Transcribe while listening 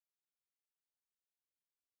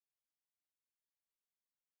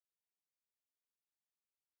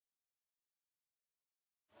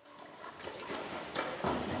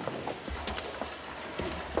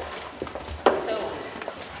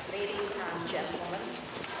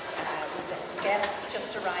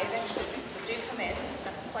just arriving, so do come in.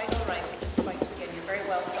 That's quite all right. We're just about to begin. You're very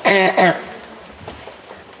welcome.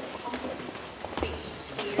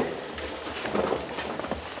 Seats here.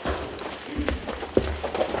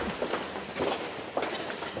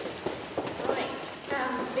 Right.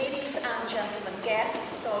 Ladies and gentlemen,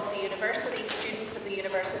 guests of the university, students of the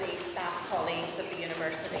university, staff colleagues of the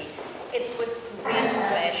university, it's with great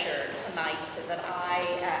pleasure tonight that I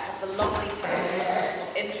have the lovely task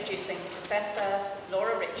of introducing Professor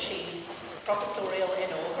Laura Ritchie's professorial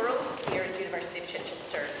inaugural here at the University of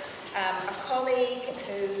Chichester. A colleague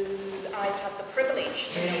who I've had the privilege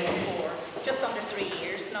to know for just under 3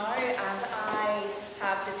 years now, and I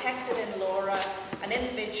have detected in Laura an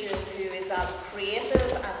individual who is as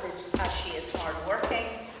creative as she is hard-working,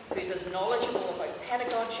 who's as knowledgeable about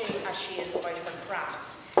pedagogy as she is about her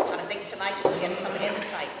craft. And I think tonight we'll get some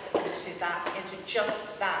insights into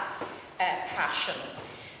just that passion.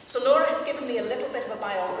 So Laura has given me a little bit of a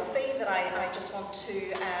biography that I just want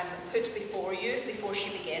to put before you before she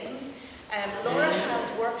begins. Laura has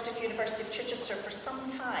worked at the University of Chichester for some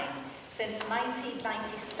time, since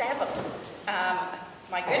 1997.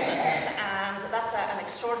 My goodness, and that's an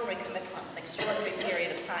extraordinary commitment, an extraordinary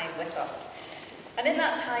period of time with us. And in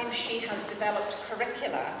that time, she has developed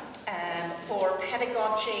curricula for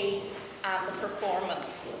pedagogy and the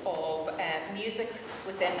performance of music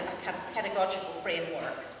within a kind of pedagogical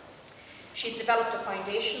framework. She's developed a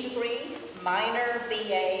foundation degree, minor,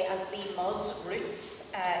 BA and B.Mus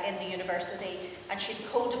routes in the university, and she's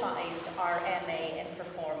co-devised our MA in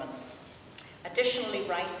performance. Additionally,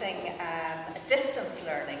 writing a distance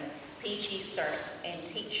learning PG Cert in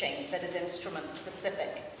teaching that is instrument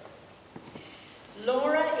specific.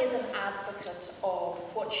 Laura is an advocate of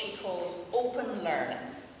what she calls open learning,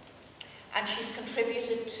 and she's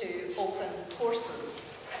contributed to open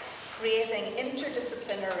courses, creating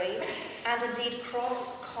interdisciplinary and indeed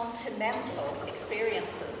cross-continental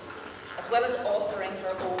experiences, as well as authoring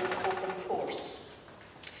her own open course.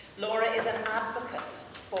 Laura is an advocate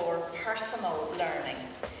for personal learning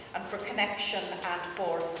and for connection and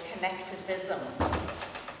for connectivism.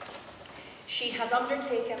 She has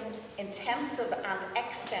undertaken intensive and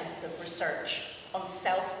extensive research on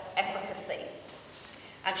self-efficacy,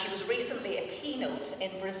 and she was recently a keynote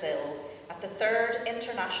in Brazil at the 3rd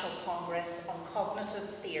International Congress on Cognitive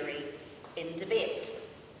Theory in Debate.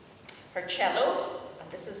 Her cello,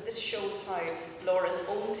 and this shows how Laura's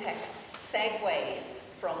own text segues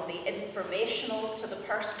from the informational to the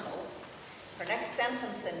personal. Her next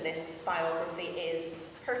sentence in this biography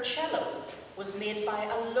is, her cello was made by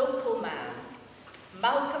a local man,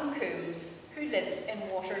 Malcolm Coombs, who lives in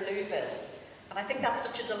Waterlooville. And I think that's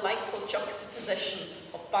such a delightful juxtaposition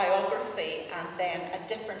of biography and then a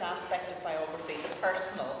different aspect of biography, the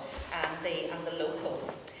personal and the local.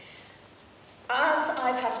 As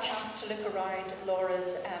I've had a chance to look around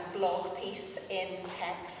Laura's blog piece in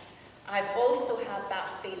text, I've also had that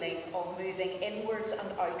feeling of moving inwards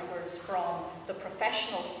and outwards from the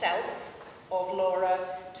professional self of Laura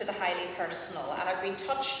to the highly personal. And I've been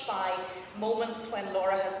touched by moments when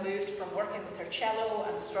Laura has moved from working with her cello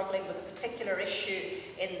and struggling with a particular issue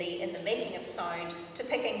in the making of sound to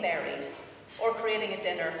picking berries, or creating a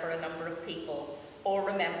dinner for a number of people, or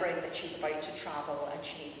remembering that she's about to travel and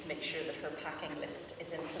she needs to make sure that her packing list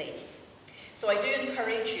is in place. So I do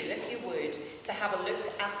encourage you, if you would, to have a look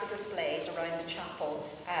at the displays around the chapel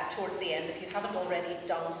towards the end, if you haven't already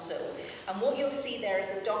done so. And what you'll see there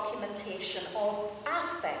is a documentation of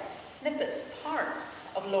aspects, snippets, parts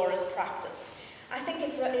of Laura's practice. I think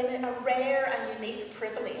it's a rare and unique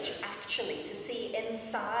privilege, actually, to see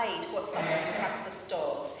inside what someone's practice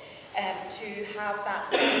does, to have that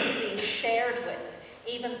sense of being shared with,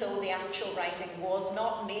 even though the actual writing was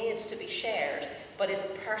not made to be shared, but is a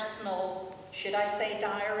personal, should I say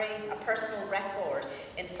diary, a personal record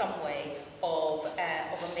in some way of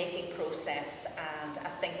a making process and a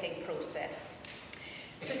thinking process.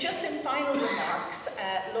 So just in final remarks,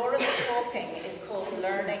 Laura's talking is called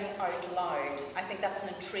Learning Out Loud. I think that's an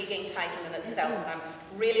intriguing title in itself, and I'm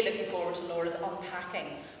really looking forward to Laura's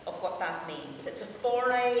unpacking of what that means. It's a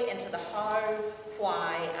foray into the how,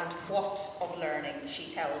 why, and what of learning, she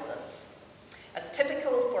tells us. As is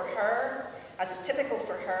typical for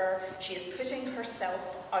her, she is putting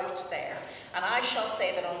herself out there. And I shall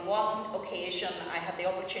say that on one occasion, I had the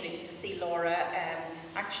opportunity to see Laura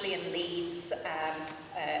actually in Leeds,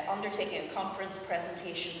 undertaking a conference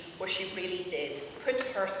presentation where she really did put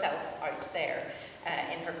herself out there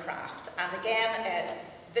in her craft. And again,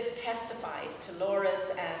 this testifies to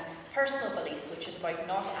Laura's personal belief, which is about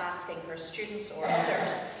not asking her students or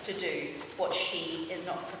others to do what she is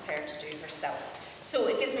not prepared to do herself. So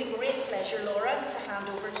it gives me great pleasure, Laura, to hand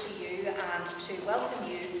over to you and to welcome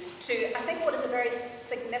you to, I think, what is a very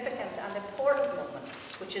significant and important moment,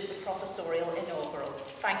 which is the professorial inaugural.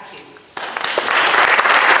 Thank you.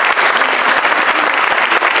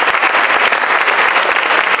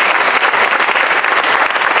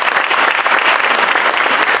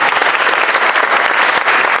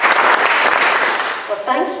 Well,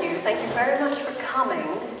 thank you. Thank you very much for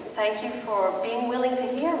coming. Thank you for being willing to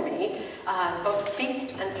hear me both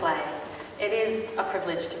speak and play. It is a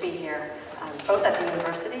privilege to be here, both at the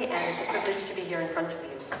university, and it's a privilege to be here in front of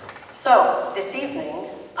you. So, this evening,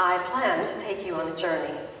 I plan to take you on a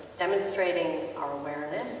journey, demonstrating our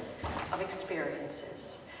awareness of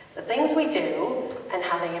experiences, the things we do and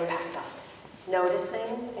how they impact us,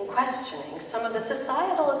 noticing and questioning some of the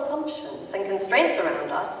societal assumptions and constraints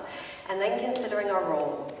around us, and then considering our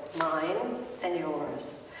role, mine and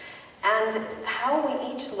yours, and how we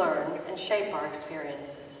each learn and shape our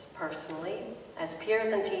experiences, personally, as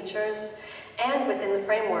peers and teachers, and within the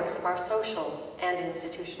frameworks of our social and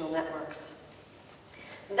institutional networks.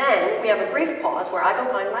 Then we have a brief pause where I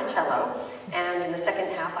go find my cello, and in the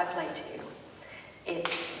second half I play to you.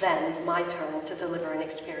 It's then my turn to deliver an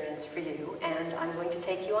experience for you, and I'm going to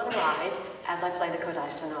take you on a ride as I play the Kodály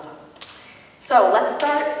Sonata. So let's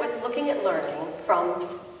start with looking at learning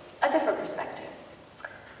from a different perspective.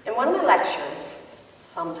 In one of my lectures,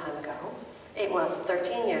 some time ago, it was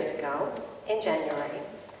 13 years ago, in January,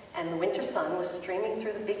 and the winter sun was streaming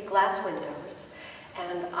through the big glass windows,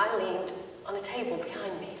 and I leaned on a table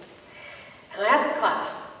behind me. And I asked the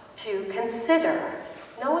class to consider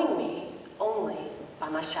knowing me only by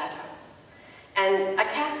my shadow. And I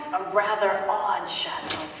cast a rather odd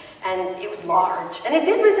shadow, and it was large, and it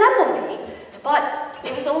did resemble me, but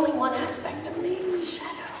it was only one aspect of me. It was a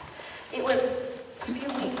shadow. It was a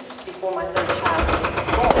few weeks before my third child was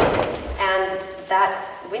born, and that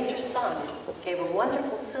winter sun gave a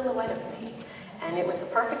wonderful silhouette of me, and it was the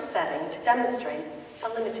perfect setting to demonstrate a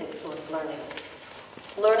limited sort of learning.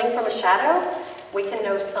 Learning from a shadow, we can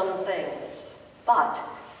know some things, but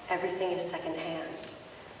everything is secondhand.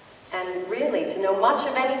 And really, to know much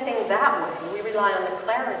of anything that way, we rely on the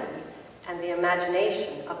clarity and the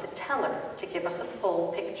imagination of the teller to give us a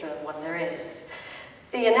full picture of what there is.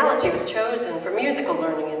 The analogy was chosen for musical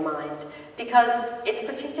learning in mind because it's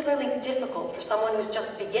particularly difficult for someone who's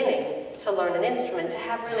just beginning to learn an instrument to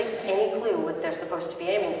have really any clue what they're supposed to be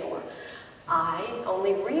aiming for. I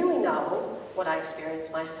only really know what I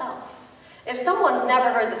experience myself. If someone's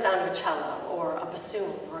never heard the sound of a cello, or a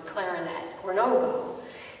bassoon, or a clarinet, or an oboe,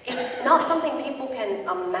 it's not something people can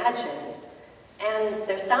imagine, and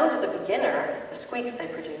their sound as a beginner, the squeaks they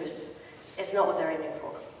produce, is not what they're aiming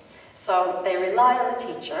for. So they rely on the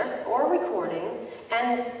teacher or recording,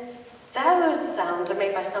 and those sounds are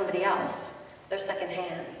made by somebody else. They're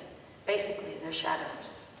secondhand. Basically, they're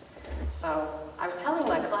shadows. So I was telling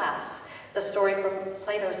my class the story from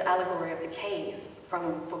Plato's allegory of the cave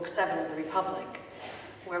from Book 7 of the Republic,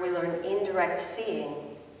 where we learn indirect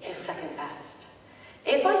seeing is second best.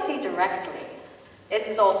 If I see directly, this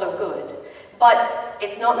is also good, but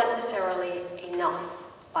it's not necessarily enough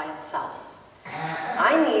by itself.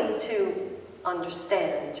 I need to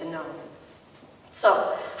understand to know.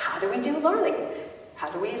 So, how do we do learning?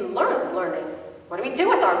 How do we learn learning? What do we do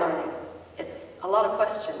with our learning? It's a lot of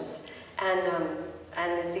questions, and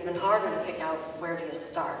it's even harder to pick out where do you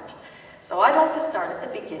start. So I'd like to start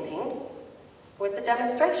at the beginning with the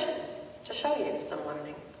demonstration to show you some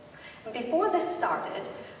learning. And before this started,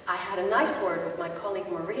 I had a nice word with my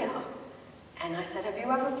colleague Maria, and I said, "Have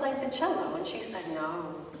you ever played the cello?" And she said,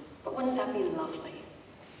 "No. But wouldn't that be lovely?"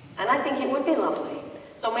 And I think it would be lovely.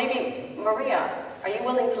 So maybe, Maria, are you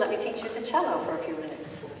willing to let me teach you the cello for a few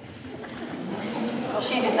minutes?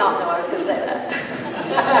 She did not know I was going to say that.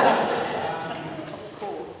 Of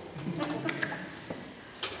course.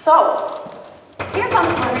 So, here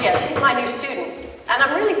comes Maria. She's my new student. And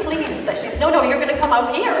I'm really pleased that she's, no, you're going to come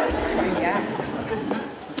out here. Yeah.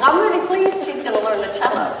 I'm really pleased she's going to learn the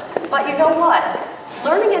cello. But you know what?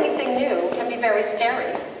 Learning anything new can be very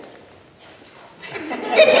scary.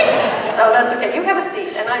 So that's okay. You have a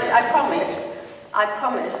seat, and I promise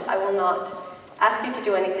I will not ask you to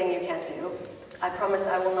do anything you can't do. I promise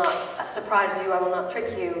I will not surprise you, I will not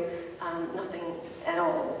trick you, nothing at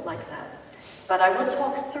all like that. But I will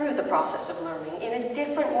talk through the process of learning in a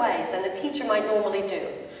different way than a teacher might normally do.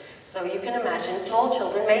 So you can imagine small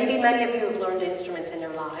children, maybe many of you have learned instruments in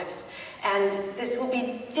your lives, and this will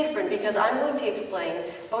be different because I'm going to explain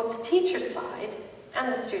both the teacher's side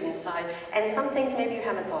and the student's side, and some things maybe you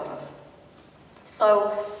haven't thought of.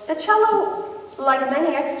 So the cello like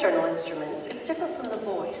many external instruments, it's different from the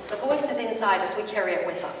voice. The voice is inside us, we carry it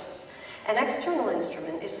with us. An external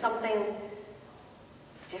instrument is something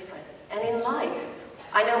different. And in life,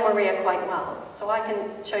 I know Maria quite well, so I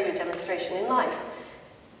can show you a demonstration in life,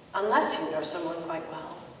 unless you know someone quite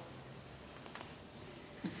well.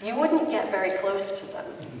 You wouldn't get very close to them.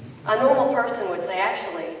 A normal person would say,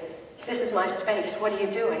 actually, this is my space, what are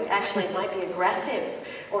you doing? Actually, it might be aggressive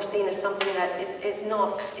or seen as something that it's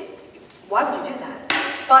not, why would you do that?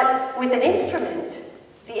 But with an instrument,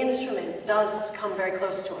 the instrument does come very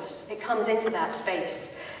close to us. It comes into that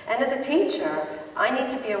space. And as a teacher, I need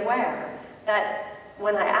to be aware that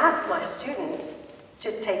when I ask my student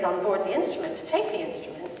to take on board the instrument, to take the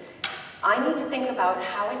instrument, I need to think about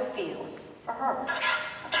how it feels for her.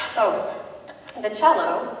 So, the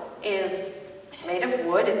cello is made of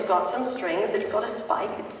wood, it's got some strings, it's got a spike,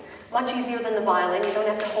 it's much easier than the violin, you don't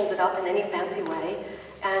have to hold it up in any fancy way.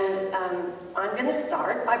 And I'm going to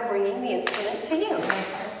start by bringing the instrument to you.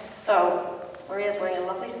 So, Maria's wearing a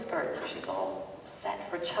lovely skirt, so she's all set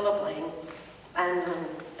for cello playing.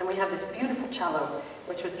 And we have this beautiful cello,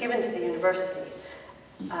 which was given to the university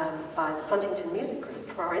by the Funtington Music Group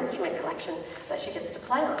for our instrument collection that she gets to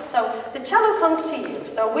play on. So the cello comes to you.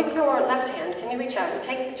 So with your left hand, can you reach out and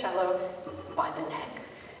take the cello by the neck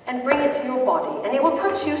and bring it to your body? And it will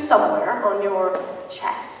touch you somewhere on your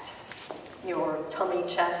chest, your tummy,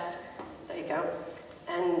 chest. There you go.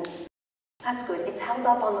 And that's good. It's held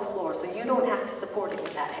up on the floor, so you don't have to support it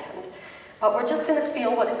with that hand. But we're just going to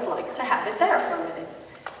feel what it's like to have it there for a minute.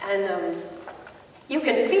 And you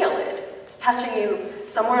can feel it. It's touching you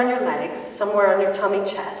somewhere on your legs, somewhere on your tummy,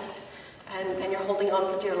 chest, and you're holding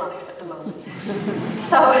on for dear life at the moment.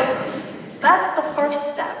 So that's the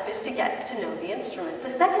first step, is to get to know the instrument. The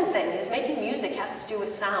second thing is making music has to do with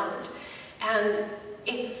sound. And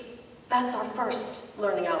that's our first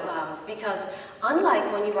learning out loud, because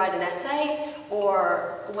unlike when you write an essay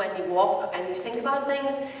or when you walk and you think about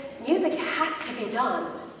things, music has to be done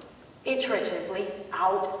iteratively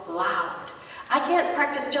out loud. I can't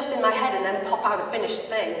practice just in my head and then pop out a finished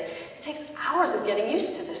thing. It takes hours of getting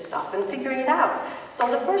used to this stuff and figuring it out. So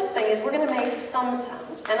the first thing is we're going to make some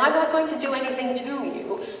sound. And I'm not going to do anything to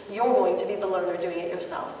you. You're going to be the learner doing it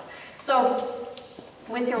yourself. So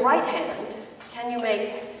with your right hand, can you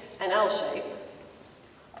make an L shape?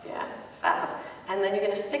 Yeah, fab. And then you're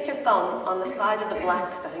going to stick your thumb on the side of the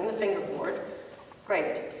black thing, the fingerboard.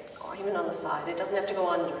 Great. Or even on the side. It doesn't have to go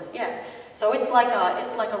under. Yeah. So it's like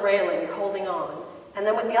a railing you're holding on. And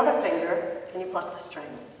then with the other finger, can you pluck the string?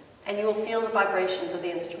 And you will feel the vibrations of the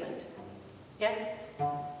instrument. Yeah?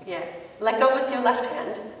 Yeah. Let go with your left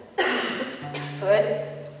hand. Good.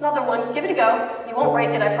 Another one. Give it a go. You won't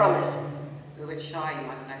break it, I promise. You're a bit shy, you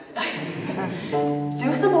might notice.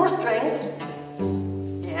 Do some more strings.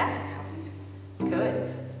 Yeah.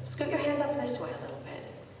 Good. Scoot your hand up this way a little bit.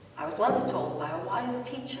 I was once told by a wise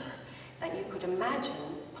teacher that you could imagine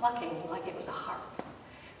plucking like it was a harp.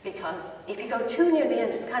 Because if you go too near the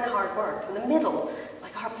end, it's kind of hard work. In the middle,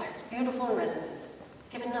 like a harp player, it's beautiful and resonant.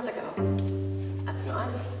 Give it another go. That's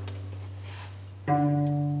nice.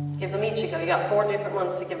 Give them each a go. You got 4 different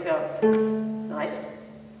ones to give a go. Nice.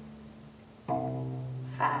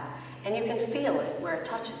 Fab. And you can feel it where it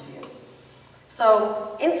touches you.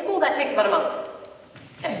 So in school, that takes about a month.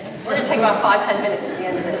 Okay, we're going to take about 5–10 minutes at the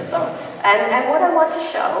end of this. So, and what I want to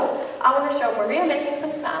show, I want to show Maria making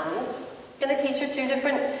some sounds. I'm going to teach her 2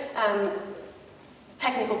 different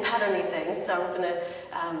technical patterny things. So we're going to,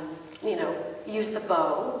 use the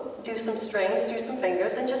bow, do some strings, do some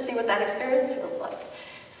fingers, and just see what that experience feels like.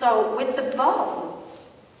 So with the bow,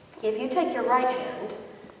 if you take your right hand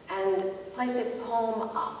and place it palm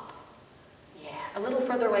up, yeah, a little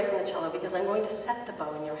further away from the cello, because I'm going to set the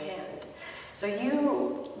bow in your hand. So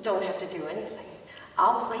you don't have to do anything.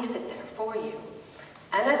 I'll place it there for you.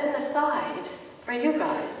 And as an aside, for you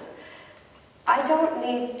guys, I don't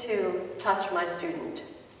need to touch my student.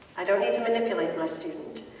 I don't need to manipulate my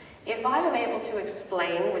student. If I am able to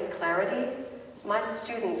explain with clarity, my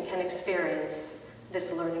student can experience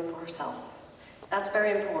this learning for herself. That's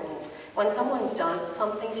very important. When someone does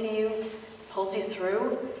something to you, pulls you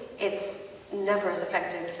through, it's never as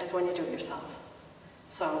effective as when you do it yourself.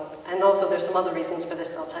 So, and also there's some other reasons for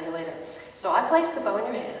this I'll tell you later. So I place the bow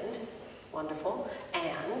in your hand, wonderful,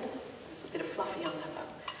 and there's a bit of fluffy on that bow.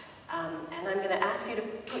 And I'm going to ask you to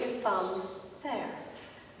put your thumb there.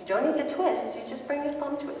 You don't need to twist, you just bring your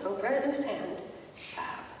thumb to it. So very loose hand,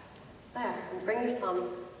 fab, there, and bring your thumb,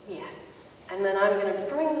 yeah. And then I'm going to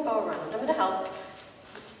bring the bow around, I'm going to help,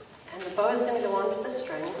 and the bow is going to go onto the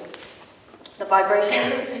string. The vibration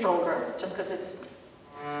is a bit stronger, just because it's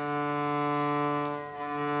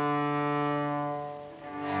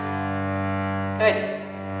Good.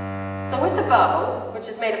 So with the bow, which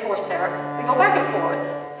is made of horsehair, we go back and forth.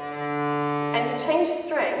 And to change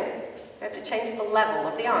string, we have to change the level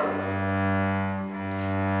of the arm.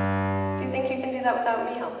 Do you think you can do that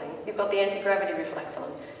without me helping? You've got the anti-gravity reflex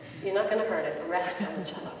on. You're not going to hurt it. Rest on the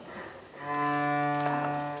cello.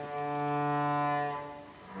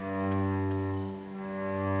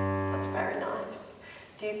 That's very nice.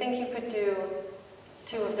 Do you think you could do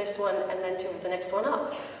 2 of this one and then 2 of the next one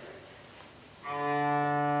up?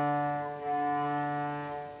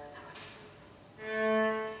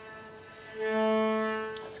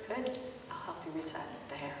 That's good. I'll help you reach that.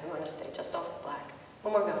 There. We want to stay just off the black.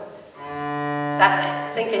 One more go. That's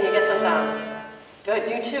it. Sink in, you get some sound. Good.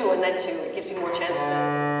 Do 2 and then 2. It gives you more chance to.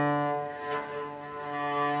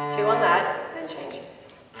 2 on that, then change.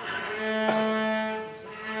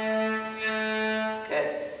 Good.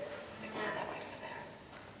 That way for there.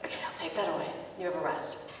 Okay, I'll take that away. You have a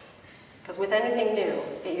rest. Because with anything new,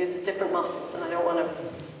 it uses different muscles, and I don't want to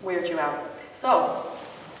weird you out. So,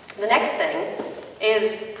 the next thing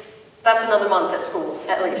is, that's another month at school,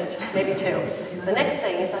 at least, maybe 2. The next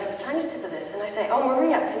thing is I have a tiny sip of this, and I say, oh,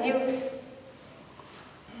 Maria, can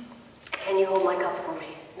you hold my cup for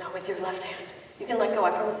me? Not with your left hand. You can let go,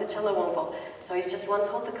 I promise the cello won't fall. So you just once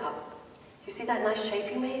hold the cup. Do you see that nice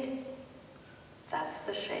shape you made? That's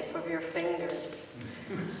the shape of your fingers.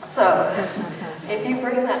 So, if you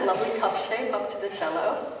bring that lovely cup shape up to the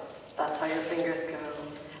cello, that's how your fingers go.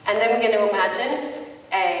 And then we're going to imagine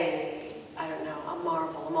I don't know, a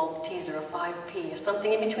marble, a Maltese, or a 5P, or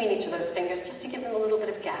something in between each of those fingers, just to give them a little bit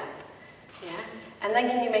of gap. Yeah? And then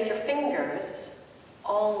can you make your fingers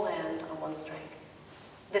all land on one string?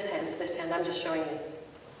 This hand, I'm just showing you.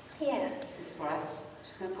 Yeah. This way. I'm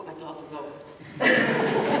just going to put my glasses on.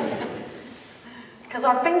 Because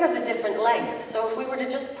our fingers are different lengths, so if we were to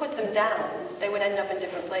just put them down, they would end up in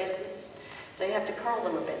different places. So you have to curl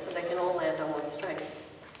them a bit so they can all land on one string.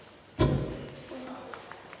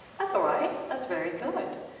 That's all right. That's very good.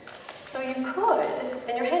 So you could,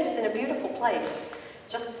 and your hand is in a beautiful place,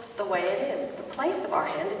 just the way it is. The place of our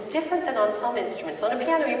hand, it's different than on some instruments. On a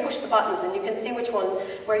piano, you push the buttons and you can see which one,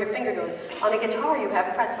 where your finger goes. On a guitar, you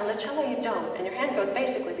have frets. On the cello, you don't, and your hand goes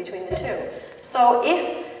basically between the 2. So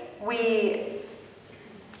if we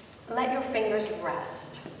let your fingers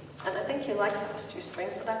rest, and I think you like those 2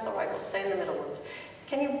 strings, so that's all right. We'll stay in the middle ones.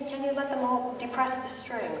 Can you let them all depress the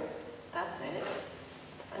string? That's it.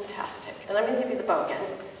 Fantastic. And I'm going to give you the bow again.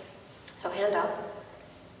 So hand up.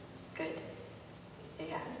 Good.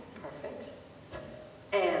 Yeah, perfect.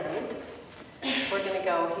 And we're going to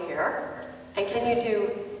go here. And can you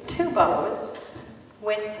do 2 bows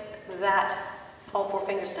with that, all 4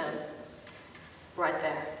 fingers down? Right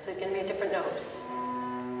there. So it's going to be a different note.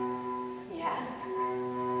 Yeah.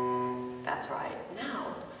 That's right.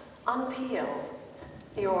 Now, unpeel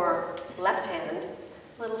your left hand,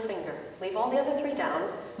 little finger. Leave all the other 3 down.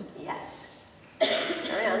 Yes.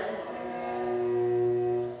 Carry on.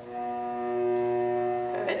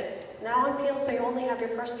 Good. Now unpeel so you only have your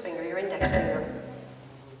first finger, your index finger.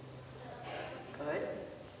 Good.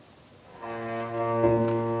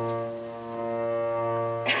 And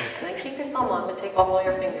then keep your thumb on, but take off all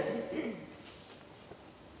your fingers.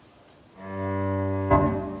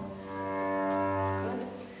 That's good.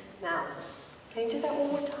 Now, can you do that one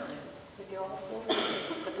more time with your all 4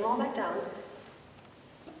 fingers? Put them all back down.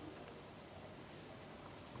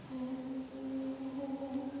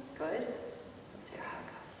 Good. Let's see how it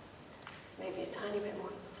goes. Maybe a tiny bit more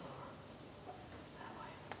to the floor. That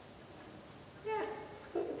way. Yeah,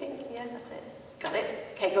 scoot your pinky. Yeah, that's it. Got it?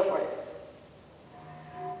 Okay, go for it.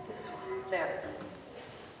 This one. There.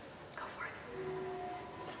 Go for it.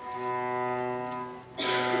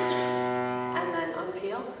 And then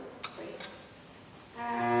unpeel. Wait.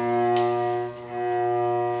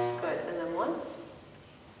 Good. And then one.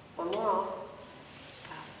 One more off.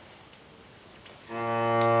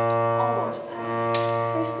 Almost there.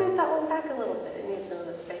 Can you scoot that one back a little bit? It needs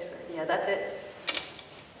another space there. Yeah, that's it.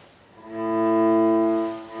 And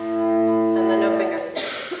then no fingers.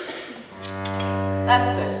 That's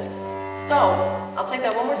good. So, I'll take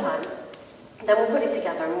that one more time. Then we'll put it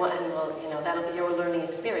together and we'll, that'll be your learning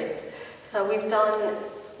experience. So we've done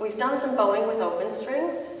some bowing with open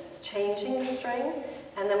strings, changing the string,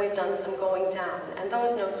 and then we've done some going down. And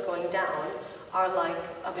those notes going down are like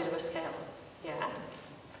a bit of a scale. Yeah?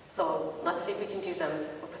 So let's see if we can do them.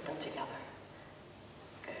 We'll put them together.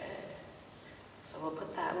 That's good. So we'll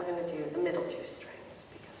put that, we're going to do the middle 2 strings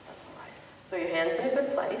because that's all right. So your hand's in a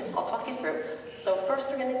good place. I'll talk you through. So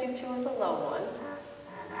first we're going to do 2 of the low one.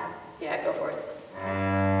 Yeah, go for it.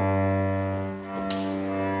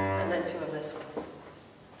 And then 2 of this one.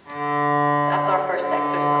 That's our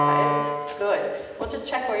exercise. Good. We'll just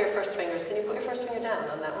check where your first finger is. Can you put your first finger down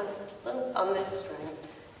on that one? On this string.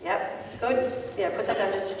 Yep. Good. Yeah, put that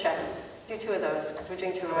down just to check. Do 2 of those, because we're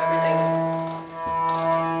doing 2 of everything.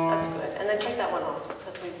 That's good. And then take that one off,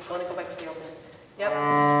 because we want to go back to the opening. Yep.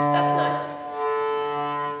 That's nice.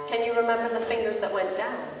 Can you remember the fingers that went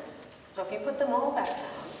down? So if you put them all back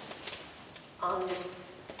down on this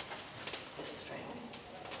string,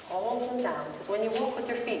 all of them down, because when you walk with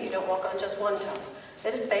your feet, you don't walk on just one toe.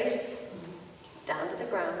 Bit of space, down to the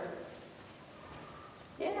ground.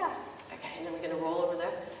 Yeah. Okay, and then we're going to roll over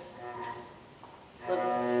there. Good,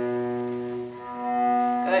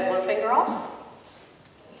 one finger off.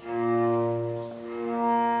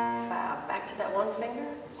 Fab, back to that one finger.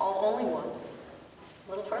 Only one. A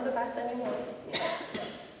little further back than you want. Yeah.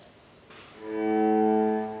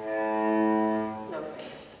 No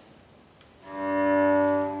fingers.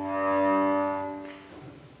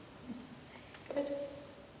 Good.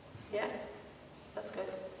 Yeah, that's good.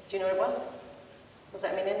 Do you know what it was? Does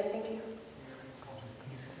that mean anything to you?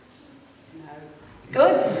 No.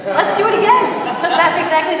 Good. Let's do it again, because that's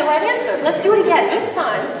exactly the right answer. Let's do it again. This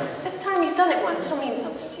time you've done it once. It'll mean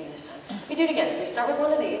something to you this time. We do it again. So we start with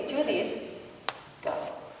one of these, 2 of these. Go.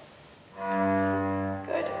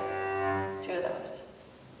 Good. 2 of those.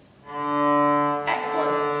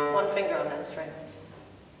 Excellent. One finger on that string.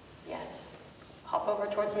 Yes. Hop over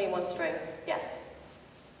towards me, one string. Yes.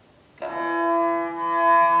 Go.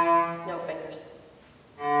 No fingers.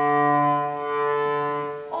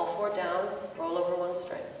 All 4 down, roll over one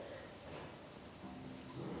string.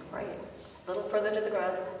 Great. A little further to the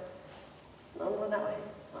ground. A little more that way.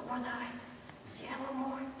 A little more that way. Yeah, a little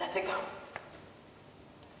more. That's it, go.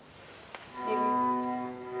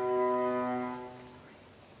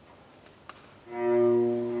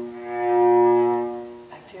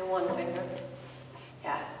 Back to your one finger.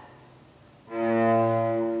 Yeah.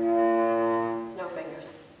 No fingers.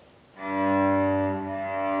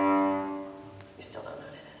 You still don't know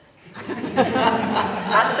what it is.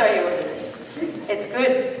 I'll show you what it is. It's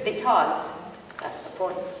good because that's the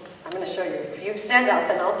point. I'm going to show you. If you stand up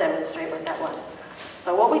and I'll demonstrate what that was.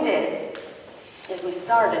 So what we did is we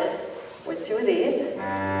started with 2 of these.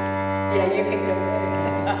 Yeah, you can go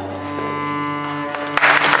back.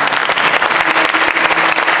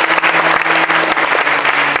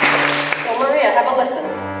 So Maria, have a listen.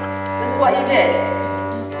 This is what you did.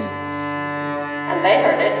 And they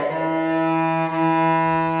heard it.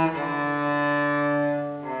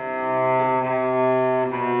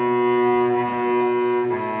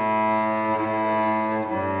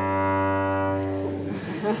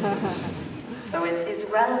 So it's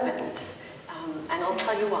relevant, and I'll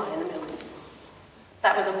tell you why in a minute.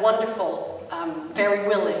 That was a wonderful, very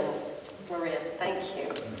willing Maria, so thank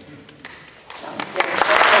you. So, yeah.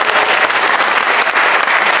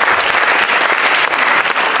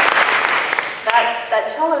 That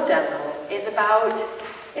cello demo is about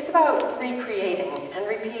recreating and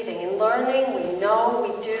repeating and learning. We know,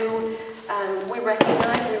 we do, we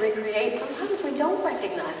recognize, we recreate. Sometimes we don't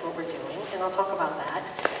recognize what we're doing, and I'll talk about that.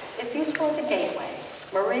 It's useful as a gateway.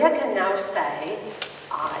 Maria can now say,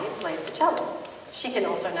 I played the cello. She can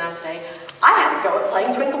also now say, I had to go at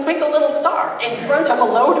playing Twinkle Twinkle Little Star in front of a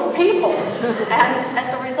load of people. And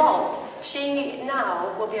as a result, she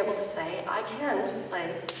now will be able to say, I can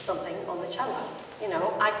play something on the cello. You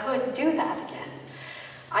know, I could do that again.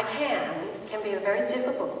 I can be a very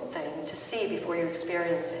difficult thing to see before you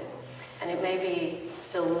experience it. And it may be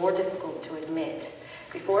still more difficult to admit.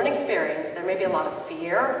 Before an experience, there may be a lot of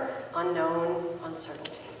fear, unknown,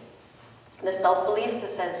 uncertainty. The self-belief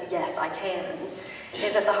that says, yes, I can,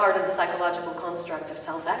 is at the heart of the psychological construct of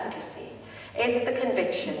self-efficacy. It's the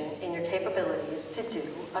conviction in your capabilities to do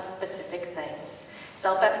a specific thing.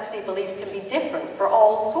 Self-efficacy beliefs can be different for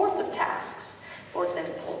all sorts of tasks. For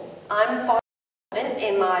example, I'm far more confident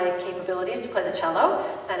in my capabilities to play the cello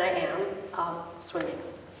than I am swimming.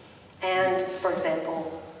 And, for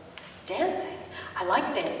example, dancing. I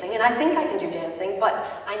like dancing, and I think I can do dancing, but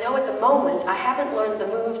I know at the moment I haven't learned the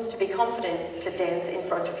moves to be confident to dance in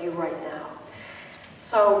front of you right now.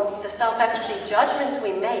 So the self-efficacy judgments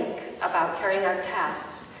we make about carrying out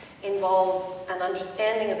tasks involve an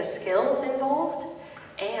understanding of the skills involved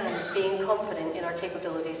and being confident in our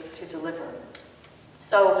capabilities to deliver.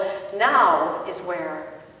 So now is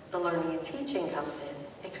where the learning and teaching comes in.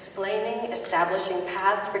 Explaining, establishing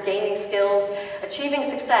paths for gaining skills, achieving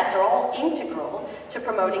success are all integral to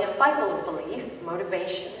promoting a cycle of belief,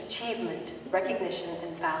 motivation, achievement, recognition,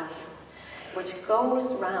 and value, which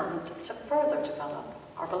goes round to further develop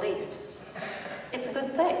our beliefs. It's a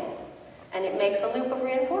good thing, and it makes a loop of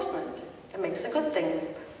reinforcement. It makes a good thing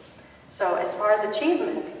loop. So as far as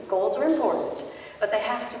achievement, goals are important, but they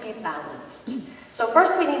have to be balanced. So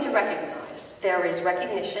first we need to recognize there is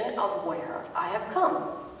recognition of where I have come.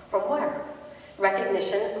 From where?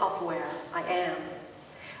 Recognition of where I am.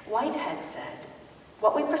 Whitehead said,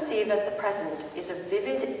 what we perceive as the present is a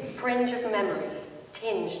vivid fringe of memory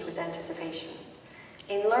tinged with anticipation.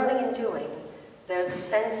 In learning and doing, there's a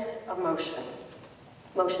sense of motion,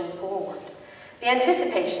 motion forward. The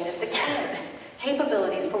anticipation is the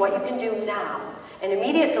capabilities for what you can do now, an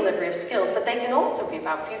immediate delivery of skills, but they can also be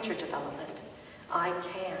about future development. I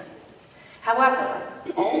can. However,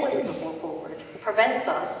 always looking forward prevents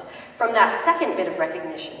us from that second bit of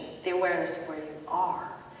recognition, the awareness of where you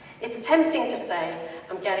are. It's tempting to say,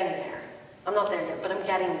 I'm getting there. I'm not there yet, but I'm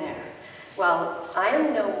getting there. Well, I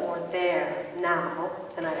am no more there now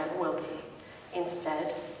than I ever will be.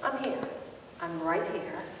 Instead, I'm here. I'm right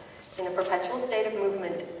here, in a perpetual state of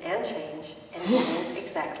movement and change, and being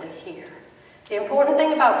exactly here. The important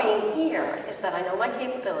thing about being here is that I know my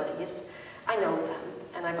capabilities, I know them,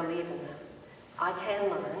 and I believe in them. I can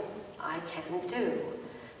learn, I can do.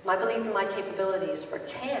 My belief in my capabilities for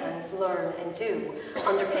can, learn, and do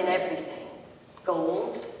underpin everything.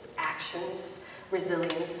 Goals, actions,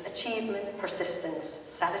 resilience, achievement, persistence,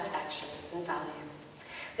 satisfaction, and value.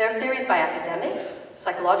 There are theories by academics,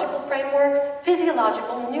 psychological frameworks,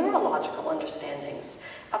 physiological, neurological understandings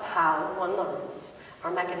of how one learns, our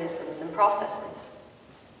mechanisms and processes.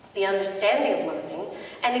 The understanding of learning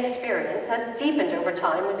and experience has deepened over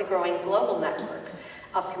time with the growing global network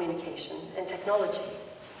of communication and technology.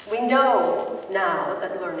 We know now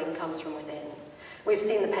that learning comes from within. We've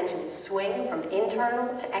seen the pendulum swing from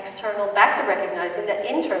internal to external, back to recognizing that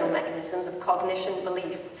internal mechanisms of cognition,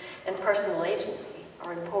 belief, and personal agency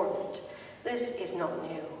are important. This is not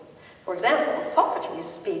new. For example, Socrates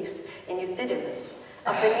speaks in Euthydemus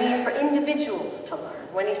of the need for individuals to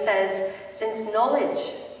learn when he says, since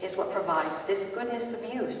knowledge is what provides this goodness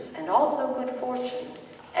of use and also good fortune,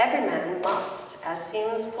 every man must, as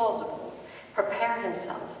seems plausible, prepare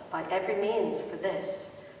himself by every means for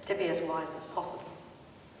this, to be as wise as possible.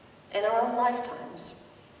 In our own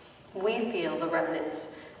lifetimes, we feel the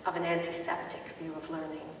remnants of an antiseptic view of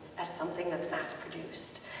learning as something that's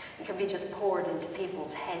mass-produced and can be just poured into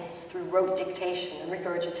people's heads through rote dictation and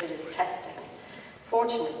regurgitated testing.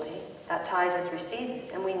 Fortunately, that tide has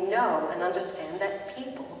receded, and we know and understand that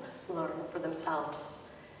people learn for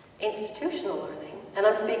themselves. Institutional learning, and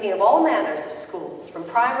I'm speaking of all manners of schools, from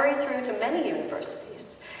primary through to many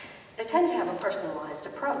universities, they tend to have a personalized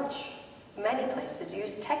approach. Many places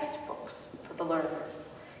use textbooks for the learner,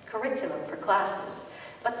 curriculum for classes,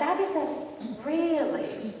 but that isn't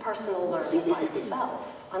really personal learning by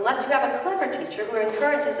itself, unless you have a clever teacher who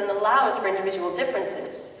encourages and allows for individual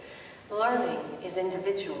differences. Learning is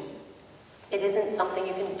individual. It isn't something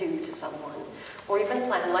you can do to someone, or even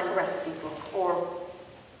plan like a recipe book, or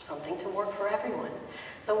something to work for everyone.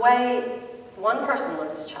 The way one person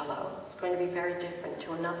learns cello is going to be very different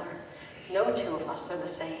to another. No two of us are the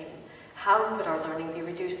same. How could our learning be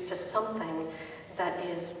reduced to something that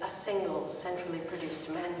is a single, centrally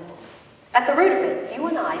produced manual? At the root of it, you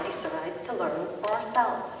and I decide to learn for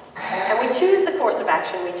ourselves. And we choose the course of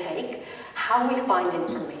action we take, how we find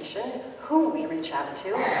information, who we reach out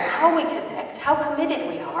to, how we connect, how committed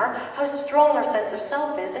we are, how strong our sense of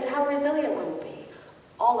self is, and how resilient we will be.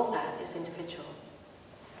 All of that is individual.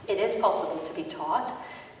 It is possible to be taught,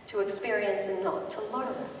 to experience, and not to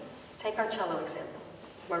learn. Take our cello example.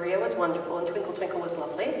 Maria was wonderful, and Twinkle Twinkle was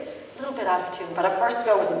lovely. A little bit out of tune, but our first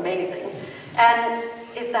go was amazing. And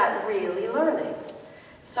is that really learning?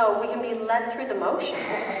 So we can be led through the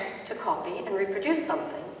motions to copy and reproduce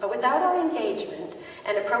something, but without our engagement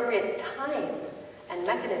and appropriate time and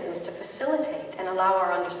mechanisms to facilitate and allow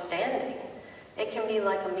our understanding, it can be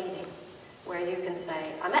like a meeting where you can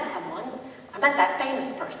say, I met someone, I met that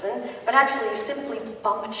famous person, but actually you simply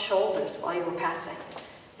bumped shoulders while you were passing.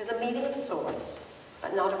 It was a meeting of sorts,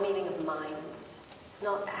 but not a meeting of minds. It's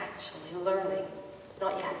not actually learning,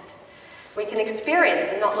 not yet. We can experience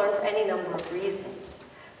and not learn for any number of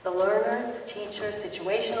reasons. The learner, the teacher,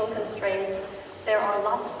 situational constraints, there are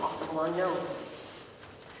lots of possible unknowns.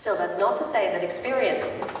 Still, that's not to say that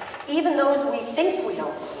experiences, even those we think we don't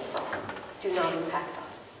learn from, do not impact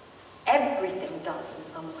us. Everything does in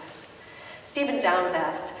some way. Stephen Downes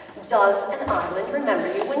asked, does an island remember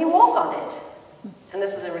you when you walk on it? And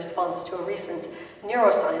this was in response to a recent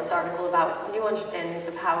neuroscience article about new understandings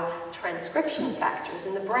of how transcription factors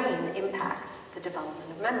in the brain impacts the development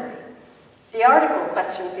of memory. The article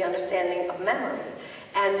questions the understanding of memory,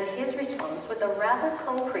 and his response with a rather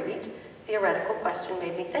concrete theoretical question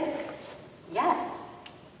made me think. Yes,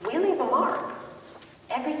 we leave a mark.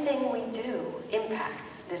 Everything we do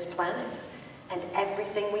impacts this planet, and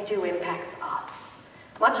everything we do impacts us.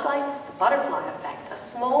 Much like the butterfly effect, a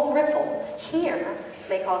small ripple here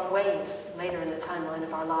may cause waves later in the timeline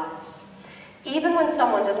of our lives. Even when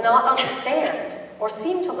someone does not understand or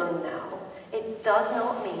seem to learn now, it does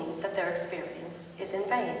not mean that their experience is in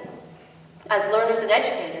vain. As learners and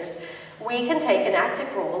educators, we can take an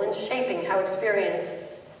active role in shaping how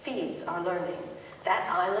experience feeds our learning. That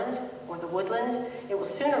island or the woodland, it will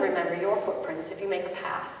sooner remember your footprints if you make a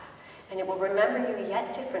path, and it will remember you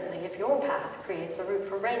yet differently if your path creates a route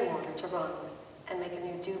for rainwater to run and make a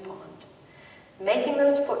new dew pond. Making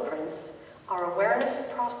those footprints, our awareness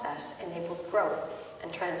of process enables growth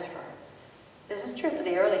and transfer. This is true for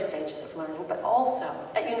the early stages of learning, but also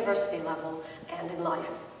at university level and in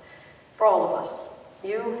life. For all of us,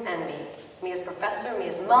 you and me as professor, me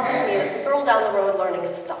as mother, me as the girl down the road learning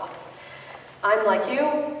stuff. I'm like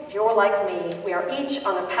you, you're like me. We are each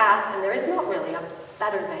on a path, and there is not really a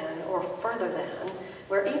better than or further than.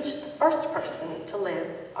 We're each the first person to live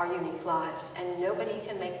our unique lives, and nobody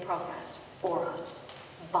can make progress for us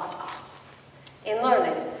but us. In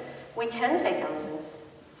learning, we can take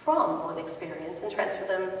elements from one experience and transfer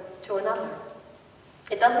them to another.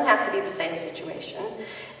 It doesn't have to be the same situation,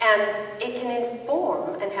 and it can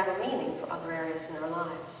inform and have a meaning for other areas in our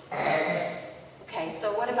lives. Okay,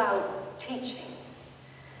 so what about teaching?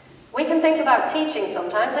 We can think about teaching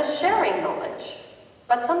sometimes as sharing knowledge,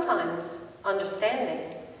 but sometimes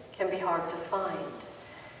understanding can be hard to find.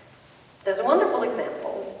 There's a wonderful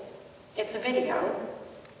example. It's a video,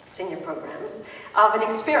 it's in your programs, of an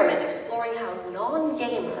experiment exploring how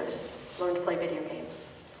non-gamers learn to play video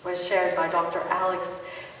games. It was shared by Dr.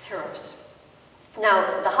 Alex Kuros.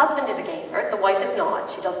 Now, the husband is a gamer, the wife is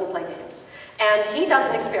not, she doesn't play games. And he does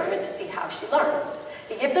an experiment to see how she learns.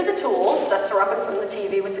 He gives her the tools, sets her up in front of the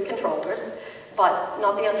TV with the controllers, but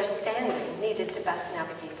not the understanding needed to best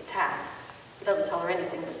navigate the tasks. He doesn't tell her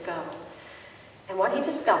anything but go. And what he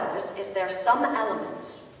discovers is there are some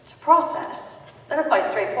elements to process that are quite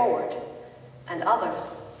straightforward, and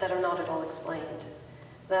others that are not at all explained,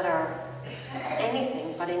 that are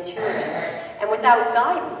anything but intuitive. And without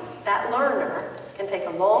guidance, that learner can take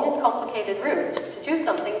a long and complicated route to do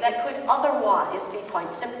something that could otherwise be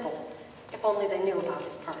quite simple, if only they knew about it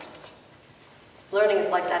first. Learning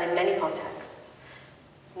is like that in many contexts.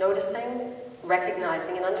 Noticing,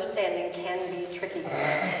 recognizing, and understanding can be tricky.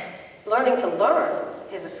 Learning to learn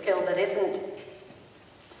is a skill that isn't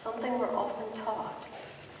something we're often taught.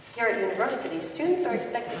 Here at university, students are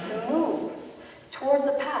expected to move towards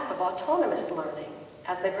a path of autonomous learning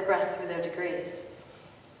as they progress through their degrees.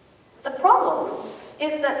 The problem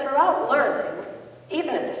is that throughout learning,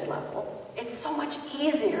 even at this level, it's so much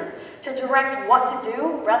easier to direct what to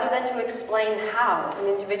do rather than to explain how an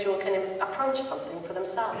individual can approach something for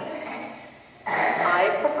themselves.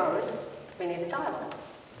 I propose we need a dialogue.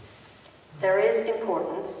 There is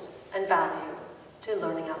importance and value to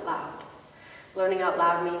learning out loud. Learning out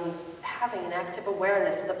loud means having an active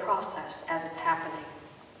awareness of the process as it's happening.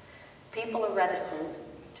 People are reticent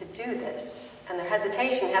to do this, and their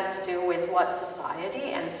hesitation has to do with what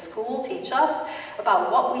society and school teach us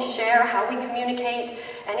about what we share, how we communicate,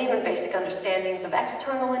 and even basic understandings of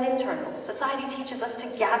external and internal. Society teaches us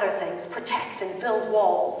to gather things, protect, and build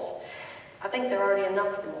walls. I think there are already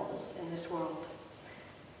enough walls in this world.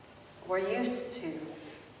 We're used to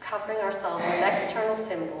covering ourselves with external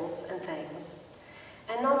symbols and things,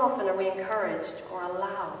 and not often are we encouraged or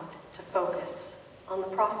allowed to focus on the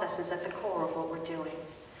processes at the core of what we're doing.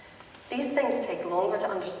 These things take longer to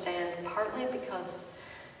understand, partly because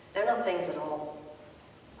they're not things at all.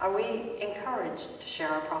 Are we encouraged to share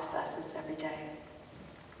our processes every day?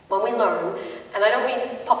 When we learn, and I don't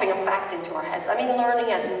mean popping a fact into our heads, I mean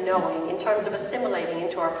learning as knowing in terms of assimilating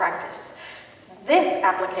into our practice. This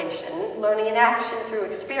application, learning in action through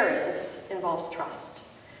experience, involves trust.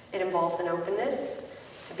 It involves an openness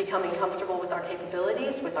to becoming comfortable with our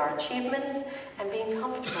capabilities, with our achievements, and being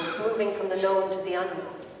comfortable with moving from the known to the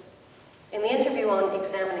unknown. In the interview on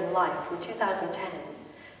Examining Life from 2010,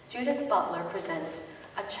 Judith Butler presents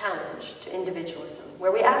a challenge to individualism,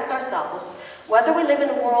 where we ask ourselves whether we live in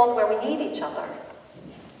a world where we need each other,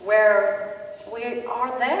 where we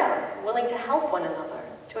are there, willing to help one another,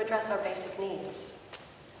 to address our basic needs.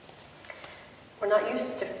 We're not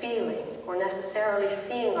used to feeling or necessarily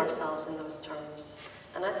seeing ourselves in those terms,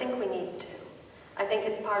 and I think we need to. I think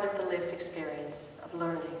it's part of the lived experience of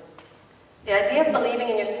learning. The idea of believing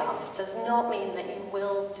in yourself does not mean that you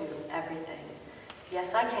will do everything.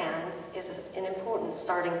 Yes, I can is an important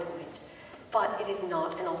starting point, but it is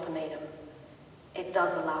not an ultimatum. It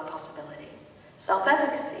does allow possibility.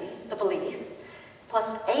 Self-efficacy, the belief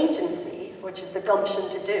plus agency, which is the gumption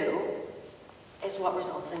to do, is what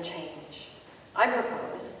results in change. I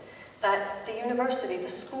propose that the university, the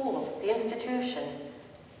school, the institution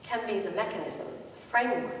can be the mechanism, the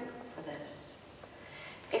framework for this.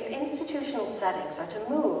 If institutional settings are to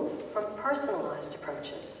move from personalized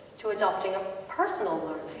approaches to adopting a personal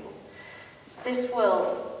learning, this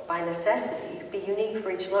will, by necessity, be unique for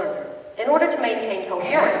each learner. In order to maintain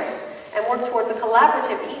coherence and work towards a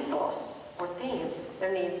collaborative ethos or theme,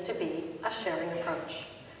 there needs to be a sharing approach.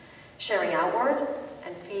 Sharing outward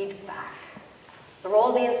and feedback. The role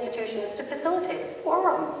of the institution is to facilitate a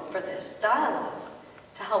forum for this dialogue,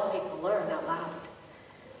 to help people learn out loud.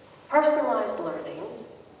 Personalized learning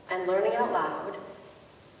and learning out loud,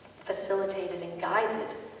 facilitated and guided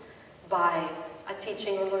by a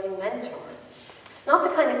teaching or learning mentor. Not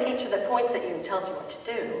the kind of teacher that points at you and tells you what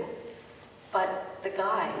to do, but the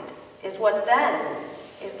guide is what then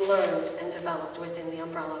is learned and developed within the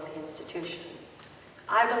umbrella of the institution.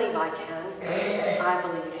 I believe I can. I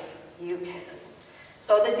believe you can.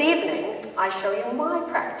 So this evening, I show you my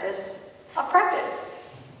practice of practice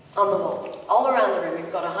on the walls. All around the room,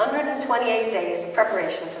 we've got 128 days of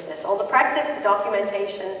preparation for this. All the practice, the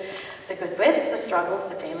documentation, the good bits, the struggles,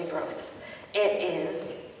 the daily growth.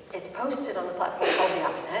 It's posted on a platform called the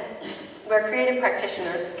Appnet, where creative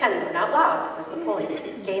practitioners can learn out loud, was the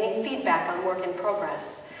point, gaining feedback on work in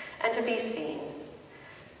progress, and to be seen.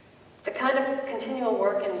 The kind of continual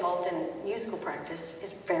work involved in musical practice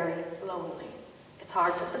is very lonely. It's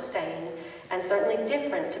hard to sustain, and certainly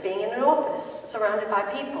different to being in an office, surrounded by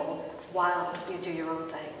people, while you do your own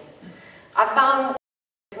thing. I found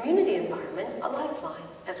the community environment a lifeline,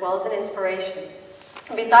 as well as an inspiration.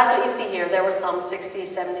 Besides what you see here, there were some 60,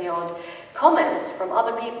 70 odd comments from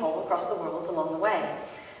other people across the world along the way,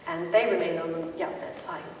 and they remain on the Appnet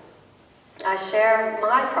site. I share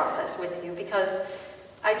my process with you because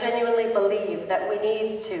I genuinely believe that we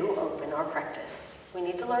need to open our practice. We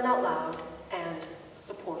need to learn out loud and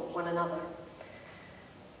support one another.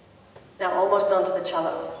 Now, almost onto the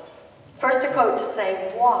cello. First, a quote to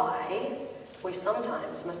say why we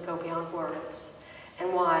sometimes must go beyond words,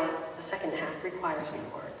 and why the second half requires no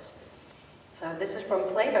words. So this is from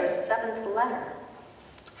Plato's 7th letter.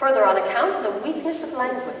 Further, on account of the weakness of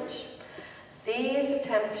language, these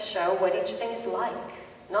attempt to show what each thing is like,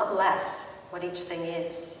 not less what each thing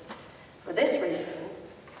is. For this reason,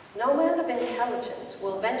 no man of intelligence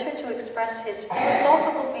will venture to express his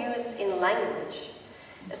philosophical views in language,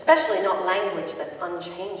 especially not language that's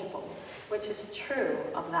unchangeable, which is true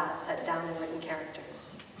of that set down in written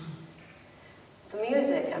characters. The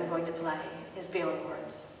music I'm going to play is beyond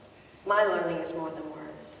words. My learning is more than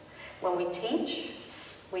words. When we teach,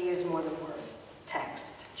 we use more than words,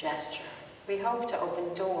 text, gesture. We hope to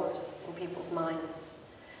open doors in people's minds.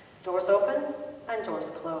 Doors open and doors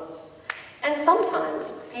close. And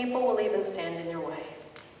sometimes people will even stand in your way.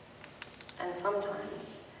 And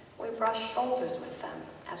sometimes we brush shoulders with them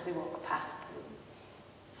as we walk past them.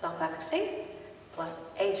 Self-efficacy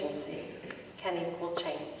plus agency can equal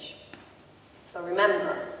change. So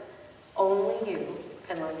remember, only you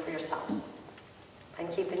can learn for yourself. And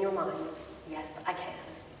keep in your minds, yes, I can.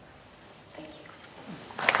 Thank you.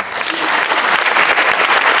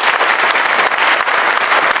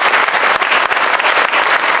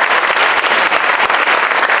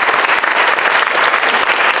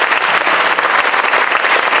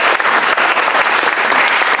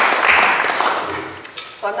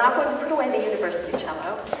 So I'm now going to put away the university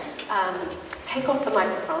cello, take off the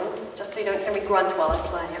microphone, just so you don't hear me grunt while I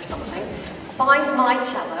play or something, find my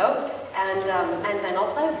cello, and then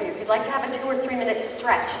I'll play for you. If you'd like to have a 2 or 3 minute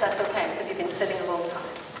stretch, that's okay, because you've been sitting a long time.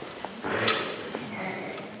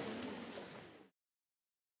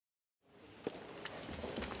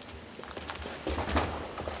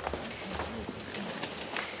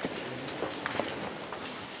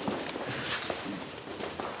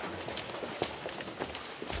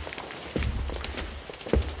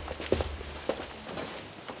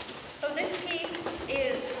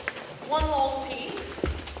 One long piece.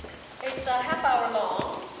 It's a half hour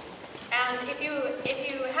long, and if you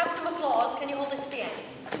have some applause, can you hold it to the end?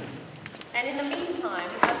 And in the meantime,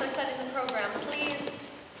 as I said in the program, please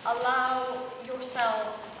allow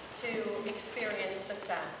yourselves to experience the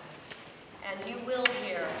sounds, and you will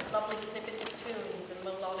hear lovely snippets of tunes and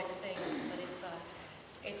melodic things, but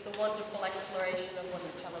it's a wonderful exploration of what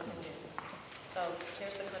the cello can do. So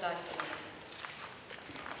here's the Kodály Sonata.